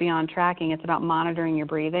that goes beyond tracking. It's about monitoring your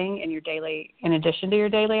breathing and your daily, in addition to your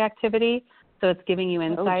daily activity. So it's giving you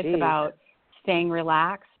insights about staying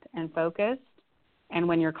relaxed and focused, and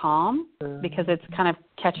when you're calm, because it's kind of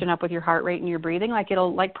catching up with your heart rate and your breathing. Like,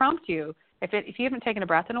 it'll prompt you. If you haven't taken a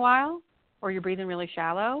breath in a while, or you're breathing really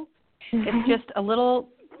shallow, it's just a little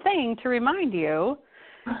thing to remind you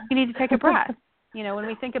need to take a breath. When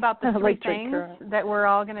we think about the 3 things that we're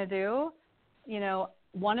all going to do,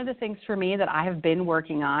 one of the things for me that I have been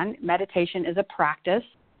working on, meditation is a practice.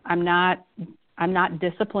 I'm not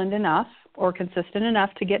disciplined enough or consistent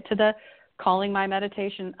enough to get to the calling my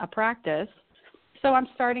meditation a practice. So I'm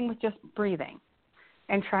starting with just breathing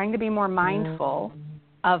and trying to be more mindful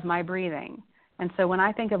of my breathing. And so when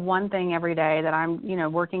I think of one thing every day that I'm,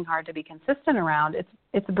 working hard to be consistent around,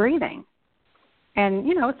 it's breathing. And,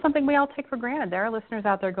 it's something we all take for granted. There are listeners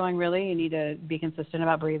out there going, really, you need to be consistent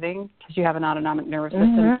about breathing because you have an autonomic nervous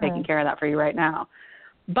system taking care of that for you right now.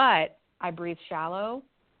 But I breathe shallow,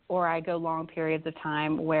 or I go long periods of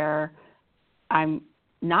time where I'm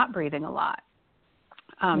not breathing a lot,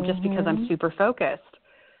 just because I'm super focused.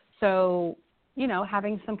 So,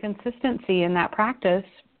 having some consistency in that practice,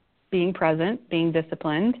 being present, being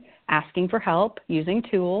disciplined, asking for help, using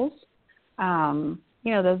tools,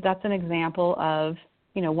 that's an example of,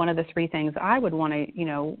 one of the 3 things I would want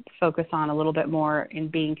to, focus on a little bit more in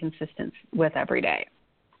being consistent with every day.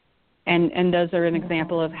 And those are an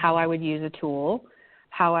example of how I would use a tool,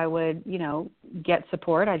 how I would, get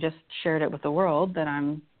support. I just shared it with the world that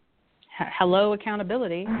I'm, hello,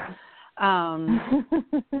 accountability.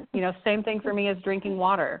 Same thing for me as drinking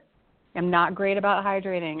water. I'm not great about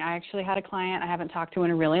hydrating. I actually had a client I haven't talked to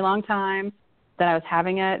in a really long time that I was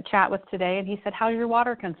having a chat with today, and he said, how's your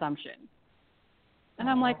water consumption? And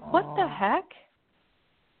I'm like, what the heck?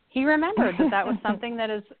 He remembered that was something that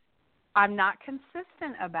I'm not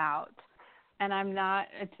consistent about. And I'm not,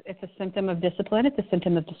 it's a symptom of discipline. It's a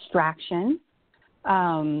symptom of distraction.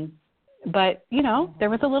 But, there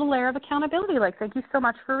was a little layer of accountability, like, thank you so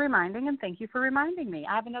much for reminding, and thank you for reminding me.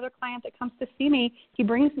 I have another client that comes to see me. He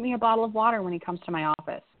brings me a bottle of water when he comes to my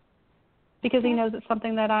office because he knows it's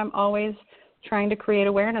something that I'm always trying to create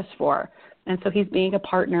awareness for. And so he's being a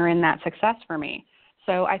partner in that success for me.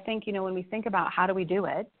 So I think, when we think about how do we do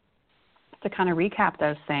it, to kind of recap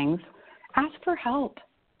those things, ask for help.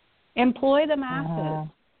 Employ the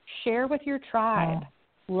masses. Share with your tribe.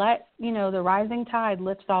 Let, the rising tide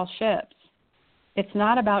lifts all ships. It's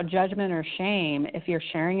not about judgment or shame if you're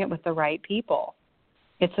sharing it with the right people.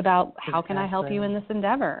 It's about how can I help you in this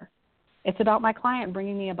endeavor? It's about my client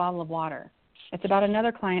bringing me a bottle of water. It's about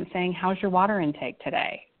another client saying, how's your water intake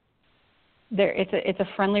today? it's a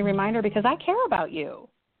friendly reminder because I care about you.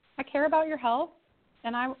 I care about your health.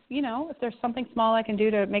 And if there's something small I can do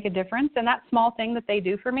to make a difference, and that small thing that they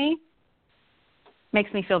do for me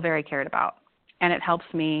makes me feel very cared about. And it helps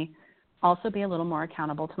me also be a little more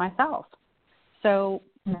accountable to myself. So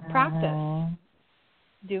practice,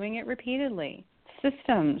 doing it repeatedly,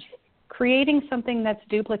 systems, creating something that's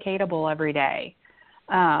duplicatable every day,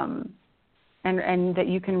 and that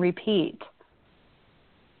you can repeat.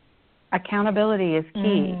 Accountability is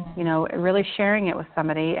key, really sharing it with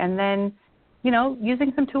somebody, and then,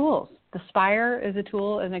 using some tools. The Spire is a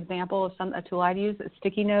tool, an example of a tool I'd use. A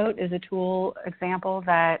sticky note is a tool example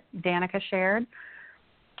that Danica shared.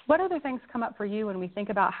 What other things come up for you when we think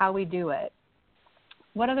about how we do it?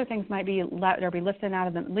 What other things might be leaving out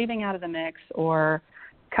of the mix or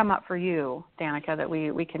come up for you, Danica, that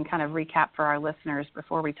we can kind of recap for our listeners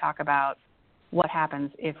before we talk about what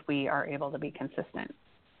happens if we are able to be consistent?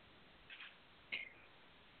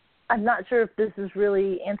 I'm not sure if this is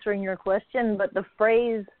really answering your question, but the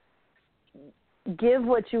phrase, give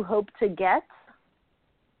what you hope to get,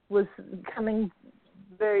 was coming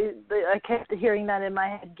I kept hearing that in my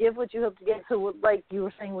head. Give what you hope to get. So like you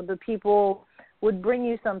were saying, the people would bring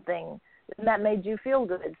you something and that made you feel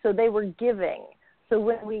good. So they were giving. So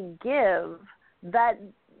when we give, that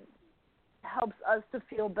helps us to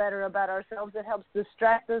feel better about ourselves. It helps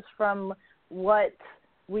distract us from what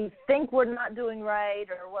we think we're not doing right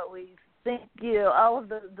or what we think, all of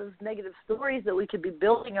those negative stories that we could be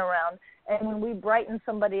building around. And when we brighten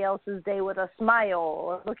somebody else's day with a smile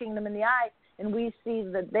or looking them in the eye, and we see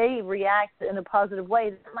that they react in a positive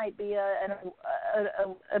way, that might be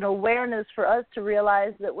an awareness for us to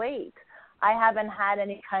realize that, wait, I haven't had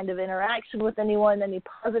any kind of interaction with anyone, any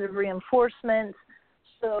positive reinforcement.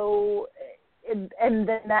 So, and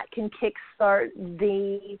then that can kickstart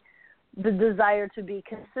the desire to be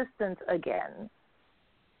consistent again.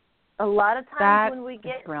 A lot of times when we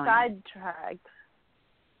get sidetracked,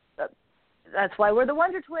 that's why we're the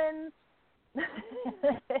Wonder Twins.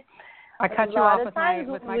 I cut you off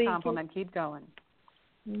with my compliment. Keep going.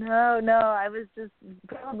 No, I was just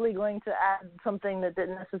probably going to add something that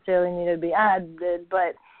didn't necessarily need to be added,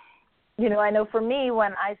 but I know for me,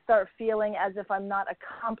 when I start feeling as if I'm not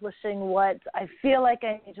accomplishing what I feel like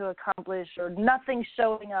I need to accomplish, or nothing's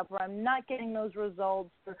showing up, or I'm not getting those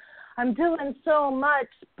results, or I'm doing so much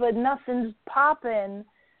but nothing's popping,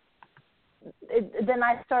 then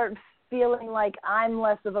I start feeling like I'm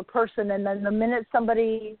less of a person. And then the minute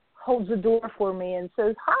somebody holds the door for me and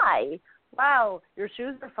says, hi, wow, your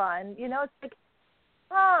shoes are fine, it's like,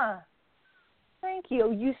 thank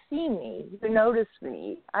you. You see me. You notice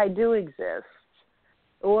me. I do exist.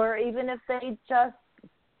 Or even if they just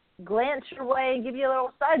glance your way and give you a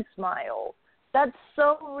little side smile, that's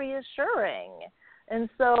so reassuring. And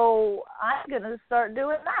so I'm going to start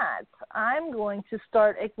doing that. I'm going to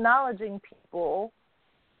start acknowledging people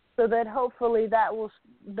so that hopefully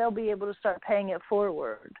they'll be able to start paying it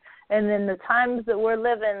forward. And in the times that we're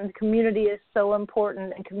living, community is so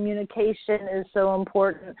important, and communication is so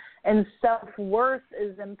important, and self-worth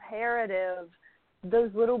is imperative.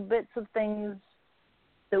 Those little bits of things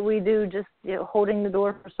that we do, just holding the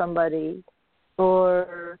door for somebody,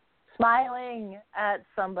 or smiling at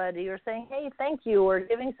somebody, or saying, hey, thank you, or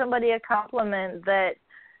giving somebody a compliment, that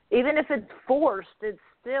even if it's forced, it's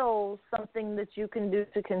still something that you can do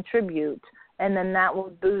to contribute. And then that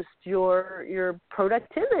will boost your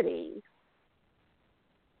productivity.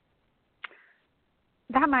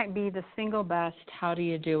 That might be the single best how do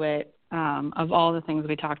you do it of all the things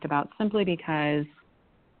we talked about, simply because,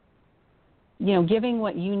 giving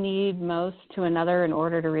what you need most to another in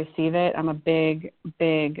order to receive it, I'm a big,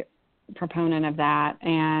 big proponent of that.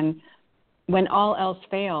 And when all else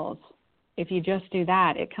fails, if you just do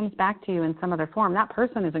that, it comes back to you in some other form. That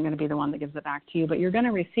person isn't going to be the one that gives it back to you, but you're going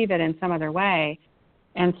to receive it in some other way.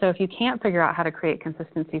 And so if you can't figure out how to create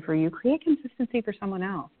consistency for you, create consistency for someone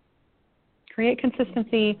else. Create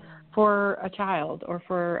consistency for a child, or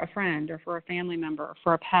for a friend, or for a family member, or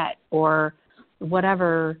for a pet, or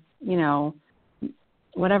whatever,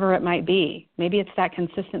 whatever it might be. Maybe it's that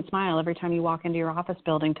consistent smile every time you walk into your office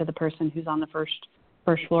building to the person who's on the first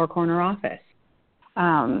floor corner office.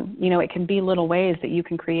 It can be little ways that you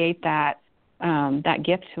can create that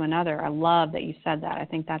gift to another. I love that you said that. I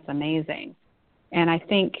think that's amazing. And I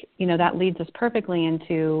think, that leads us perfectly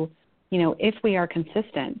into, if we are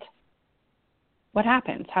consistent, what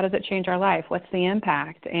happens? How does it change our life? What's the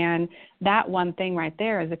impact? And that one thing right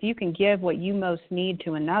there is, if you can give what you most need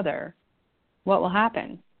to another, what will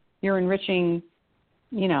happen? You're enriching,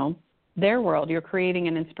 their world. You're creating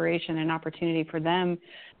an inspiration, an opportunity for them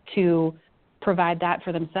to provide that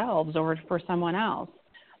for themselves or for someone else.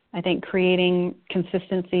 I think creating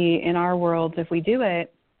consistency in our worlds, if we do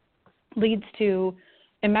it, leads to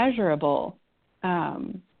immeasurable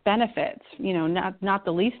benefits, not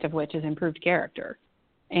the least of which is improved character.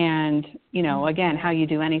 And, again, how you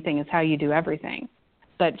do anything is how you do everything.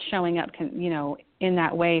 But showing up, in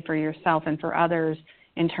that way for yourself and for others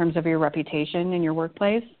in terms of your reputation in your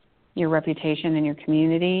workplace, your reputation in your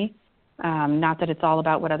community, not that it's all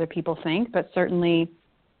about what other people think, but certainly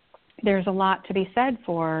there's a lot to be said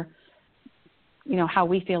for, how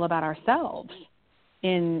we feel about ourselves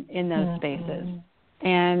in those spaces.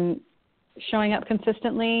 And showing up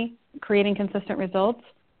consistently, creating consistent results,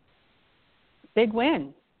 big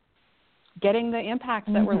win. Getting the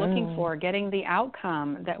impact that we're looking for, getting the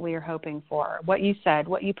outcome that we are hoping for. What you said,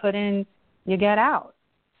 what you put in, you get out.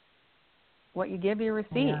 What you give, you receive.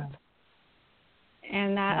 Yeah.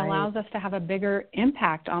 And that allows us to have a bigger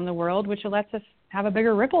impact on the world, which lets us have a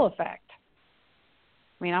bigger ripple effect.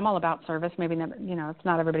 I mean, I'm all about service. Maybe, it's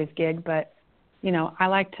not everybody's gig, but, I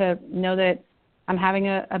like to know that I'm having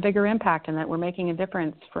a bigger impact and that we're making a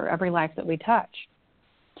difference for every life that we touch,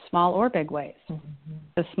 small or big ways.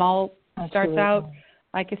 The small starts out,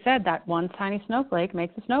 like you said, that one tiny snowflake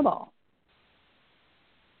makes a snowball.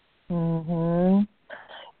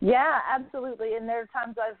 Yeah, absolutely. And there are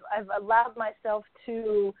times I've allowed myself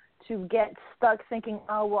to get stuck thinking,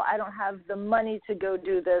 oh, well, I don't have the money to go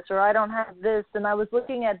do this, or I don't have this. And I was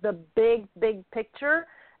looking at the big, big picture.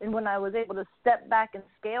 And when I was able to step back and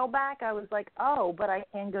scale back, I was like, oh, but I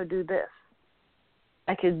can go do this.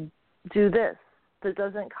 I could do this. That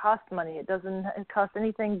doesn't cost money. It doesn't cost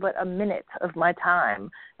anything but a minute of my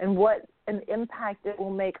time. And what an impact it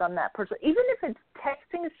will make on that person. Even if it's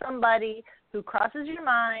texting somebody who crosses your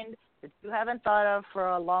mind that you haven't thought of for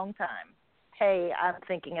a long time. Hey, I'm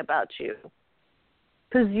thinking about you.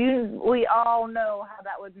 Because we all know how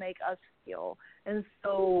that would make us feel. And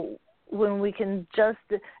so when we can and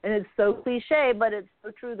it's so cliche, but it's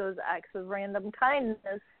so true, those acts of random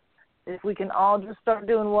kindness, if we can all just start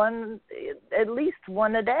doing at least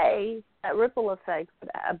one a day, that ripple effect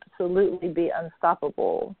would absolutely be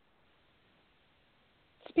unstoppable.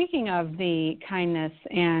 Speaking of the kindness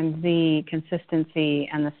and the consistency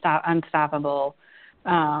and the unstoppable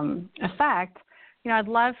effect, I'd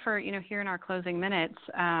love for, here in our closing minutes,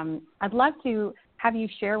 I'd love to have you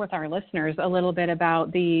share with our listeners a little bit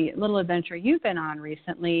about the little adventure you've been on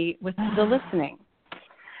recently with the listening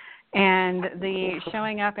and the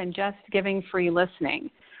showing up and just giving free listening.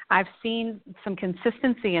 I've seen some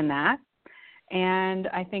consistency in that, and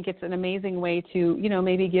I think it's an amazing way to,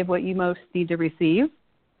 maybe give what you most need to receive,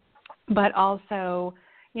 but also,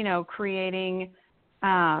 creating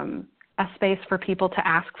a space for people to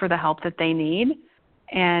ask for the help that they need.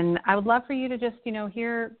 And I would love for you to just,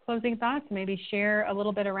 hear closing thoughts, maybe share a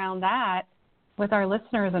little bit around that with our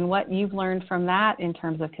listeners and what you've learned from that in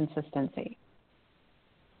terms of consistency.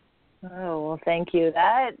 Oh, well, thank you.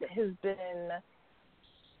 That has been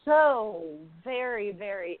so very,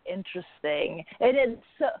 very interesting. And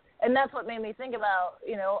that's what made me think about,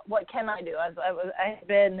 what can I do? I've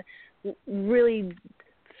been really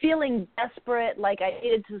feeling desperate, like I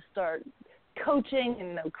needed to start coaching,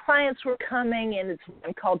 and no clients were coming, and it's what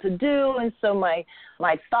I'm called to do. And so my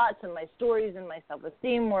thoughts and my stories and my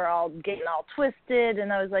self-esteem were all getting all twisted.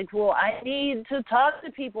 And I was like, well, I need to talk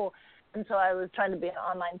to people. And so I was trying to be an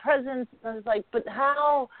online presence. And I was like, but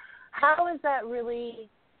how is that really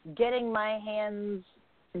getting my hands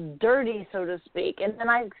dirty, so to speak? And then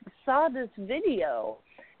I saw this video,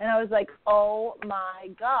 and I was like, oh, my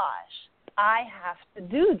gosh, I have to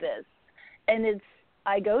do this. And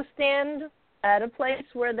I go stand at a place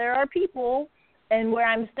where there are people, and where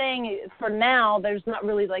I'm staying for now, there's not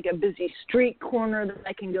really like a busy street corner that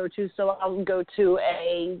I can go to, so I'll go to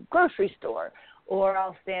a grocery store, or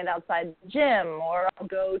I'll stand outside the gym, or I'll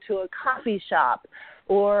go to a coffee shop,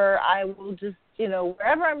 or I will just,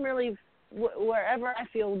 wherever I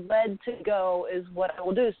feel led to go is what I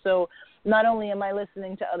will do. So not only am I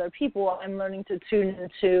listening to other people, I'm learning to tune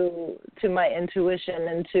into my intuition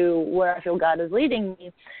and to where I feel God is leading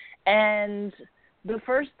me. And the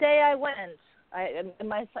first day I went,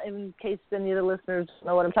 in case any of the listeners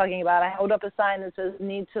know what I'm talking about, I held up a sign that says,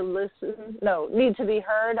 need to be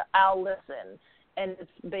heard, I'll listen. And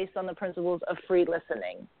it's based on the principles of free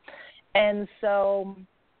listening. And so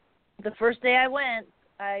the first day I went,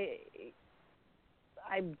 I've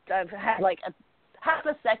had like a half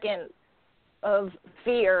a second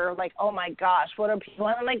fear, like, oh my gosh, what are people?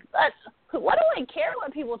 And I'm like, what do I care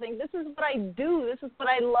what people think? This is what I do. This is what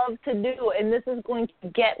I love to do, and this is going to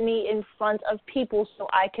get me in front of people so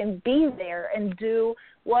I can be there and do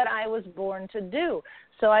what I was born to do.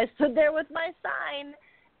 So I stood there with my sign,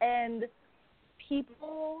 and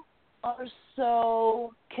people are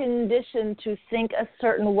so conditioned to think a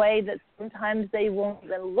certain way that sometimes they won't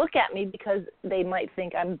even look at me because they might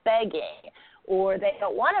think I'm begging, or they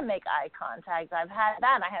don't want to make eye contact. I've had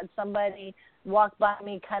that. I had somebody walk by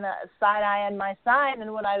me kind of side-eye on my sign,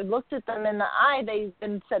 and when I looked at them in the eye,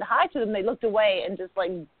 and said hi to them, they looked away and just,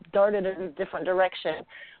 like, darted in a different direction.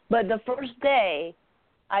 But the first day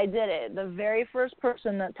I did it, the very first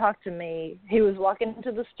person that talked to me, he was walking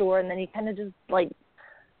into the store, and then he kind of just, like,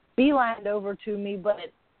 beelined over to me, but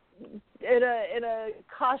in a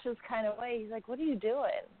cautious kind of way. He's like, "What are you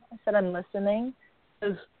doing?" I said, "I'm listening." He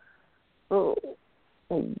goes, "Well,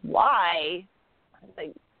 why?" I was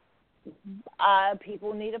like,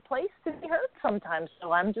 "People need a place to be heard sometimes,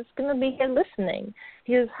 so I'm just going to be here listening."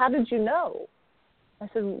 He goes, "How did you know?" I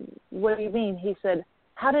said, "What do you mean?" He said,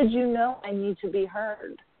 "How did you know I need to be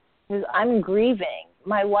heard?" He goes, "I'm grieving.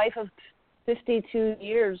 My wife of 52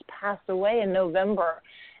 years passed away in November,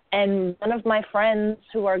 and none of my friends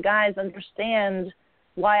who are guys understand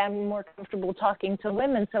why I'm more comfortable talking to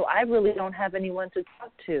women, so I really don't have anyone to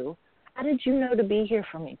talk to. How did you know to be here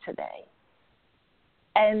for me today?"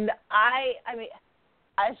 And I mean,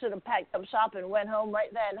 I should have packed up shop and went home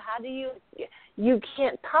right then. How do you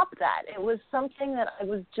can't top that. It was something that I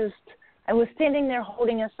was standing there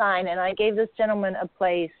holding a sign, and I gave this gentleman a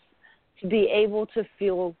place to be able to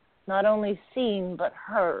feel not only seen but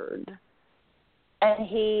heard. And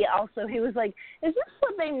he was like, "Is this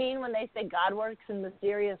what they mean when they say God works in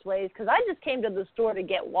mysterious ways? Because I just came to the store to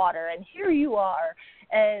get water, and here you are."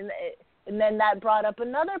 And then that brought up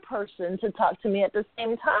another person to talk to me at the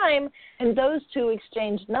same time, and those two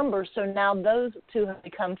exchanged numbers. So now those two have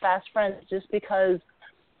become fast friends just because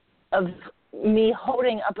of me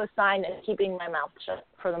holding up a sign and keeping my mouth shut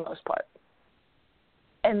for the most part.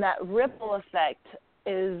 And that ripple effect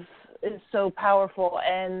is so powerful,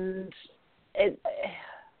 and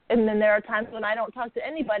then there are times when I don't talk to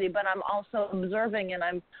anybody, but I'm also observing, and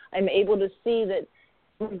I'm able to see that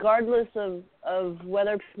regardless of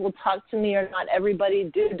whether people talk to me or not, everybody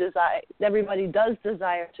does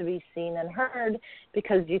desire to be seen and heard,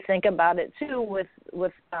 because you think about it too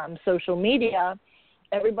with social media.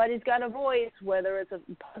 Everybody's got a voice, whether it's a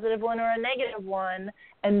positive one or a negative one,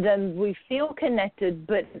 and then we feel connected,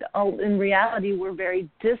 but in reality we're very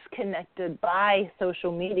disconnected by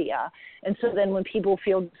social media. And so then when people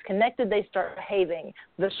feel disconnected, they start behaving.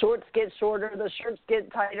 The shorts get shorter, the shirts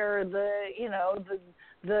get tighter, the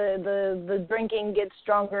drinking gets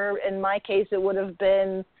stronger. In my case, it would have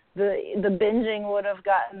been the binging would have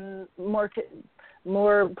gotten more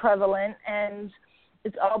prevalent, and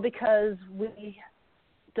it's all because we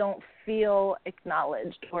don't feel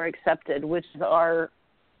acknowledged or accepted, which is our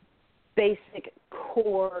basic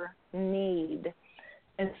core need.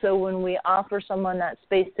 And so when we offer someone that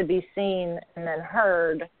space to be seen and then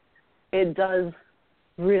heard, it does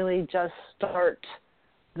really just start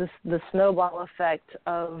the snowball effect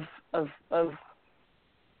of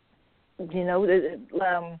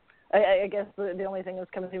I guess the only thing that's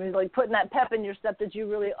coming to me is like putting that pep in your step, that you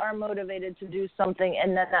really are motivated to do something,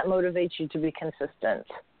 and that motivates you to be consistent.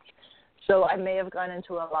 So I may have gone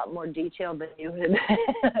into a lot more detail than you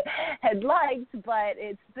had liked, but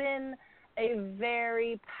it's been a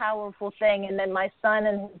very powerful thing. And then my son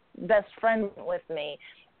and his best friend went with me,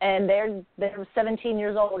 and they're 17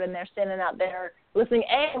 years old, and they're standing out there listening.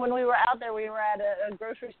 And when we were out there, we were at a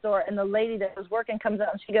grocery store, and the lady that was working comes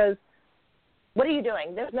out, and she goes, "What are you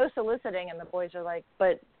doing? There's no soliciting." And the boys are like,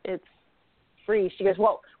 "But it's free." She goes,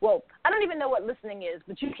 well, I don't even know what listening is,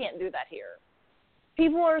 but you can't do that here.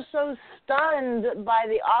 People are so stunned by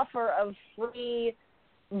the offer of free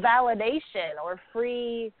validation or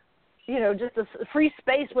free, just a free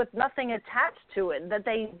space with nothing attached to it, that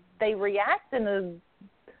they react in a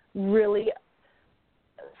really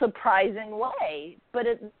surprising way. But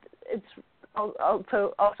it's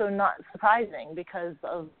also not surprising because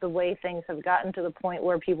of the way things have gotten to the point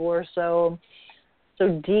where people are so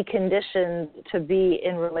deconditioned to be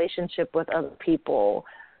in relationship with other people.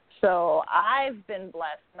 So I've been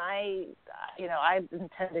blessed, and I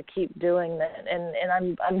intend to keep doing that,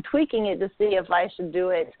 and I'm tweaking it to see if I should do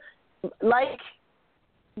it like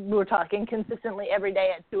we're talking consistently every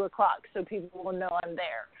day at 2:00, so people will know I'm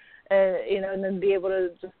there. And then be able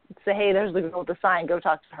to just say, "Hey, there's the girl with the sign, go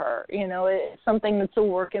talk to her." It's something that's a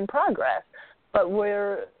work in progress, but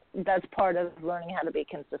that's part of learning how to be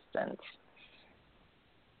consistent.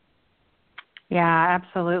 Yeah,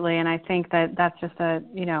 absolutely. And I think that that's just a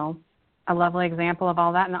lovely example of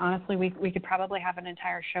all that. And honestly, we could probably have an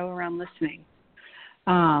entire show around listening.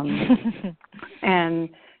 And,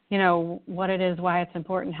 what it is, why it's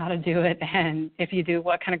important, how to do it, and if you do,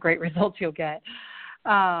 what kind of great results you'll get.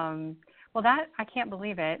 Well, that, I can't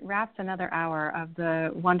believe it, wraps another hour of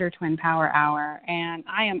the Wonder Twin Power Hour. And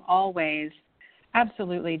I am always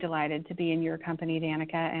absolutely delighted to be in your company,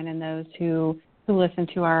 Danica, and in those who listen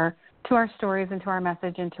to our stories and to our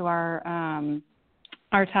message and to our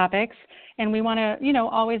topics. And we want to,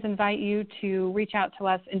 always invite you to reach out to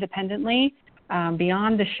us independently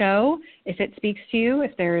beyond the show if it speaks to you,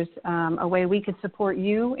 if there's a way we could support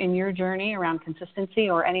you in your journey around consistency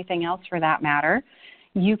or anything else for that matter.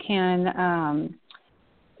 You can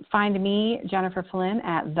find me, Jennifer Flynn,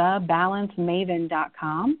 at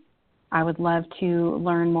thebalancemaven.com. I would love to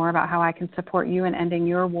learn more about how I can support you in ending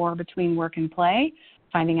your war between work and play,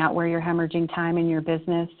 finding out where you're hemorrhaging time in your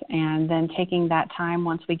business, and then taking that time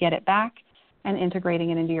once we get it back and integrating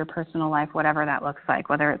it into your personal life, whatever that looks like,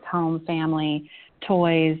 whether it's home, family,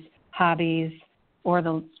 toys, hobbies, or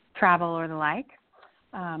the travel or the like.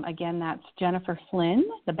 Again, that's Jennifer Flynn,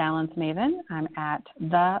 The Balance Maven. I'm at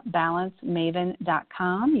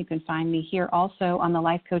thebalancemaven.com. You can find me here also on the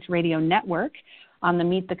Life Coach Radio Network. On the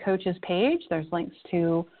Meet the Coaches page, there's links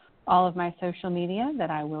to all of my social media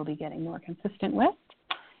that I will be getting more consistent with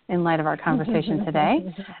in light of our conversation today.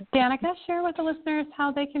 Danica, share with the listeners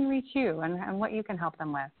how they can reach you and what you can help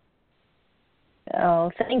them with.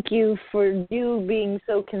 Oh, thank you for you being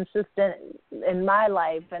so consistent in my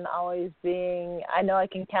life and always being, I know I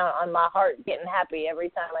can count on my heart getting happy every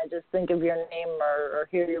time I just think of your name or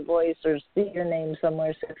hear your voice or see your name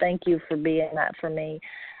somewhere. So thank you for being that for me.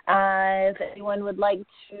 If anyone would like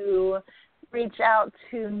to reach out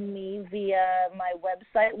to me via my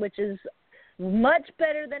website, which is much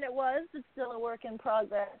better than it was, it's still a work in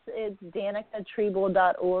progress. It's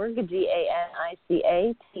danicatrebel.org,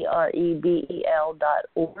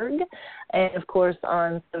 DANICATREBEL.org. And, of course,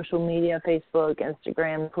 on social media, Facebook,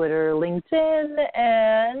 Instagram, Twitter, LinkedIn,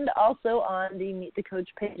 and also on the Meet the Coach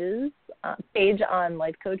page on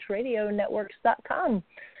lifecoachradionetworks.com.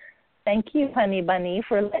 Thank you, Honey Bunny,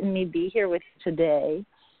 for letting me be here with you today.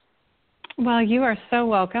 Well, you are so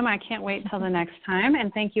welcome. I can't wait till the next time.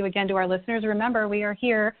 And thank you again to our listeners. Remember, we are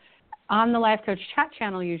here on the Life Coach chat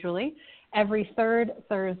channel usually every third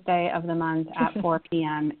Thursday of the month at 4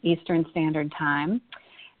 p.m. Eastern Standard Time.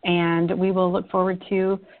 And we will look forward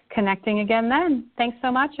to connecting again then. Thanks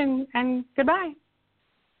so much and goodbye.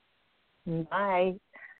 Bye.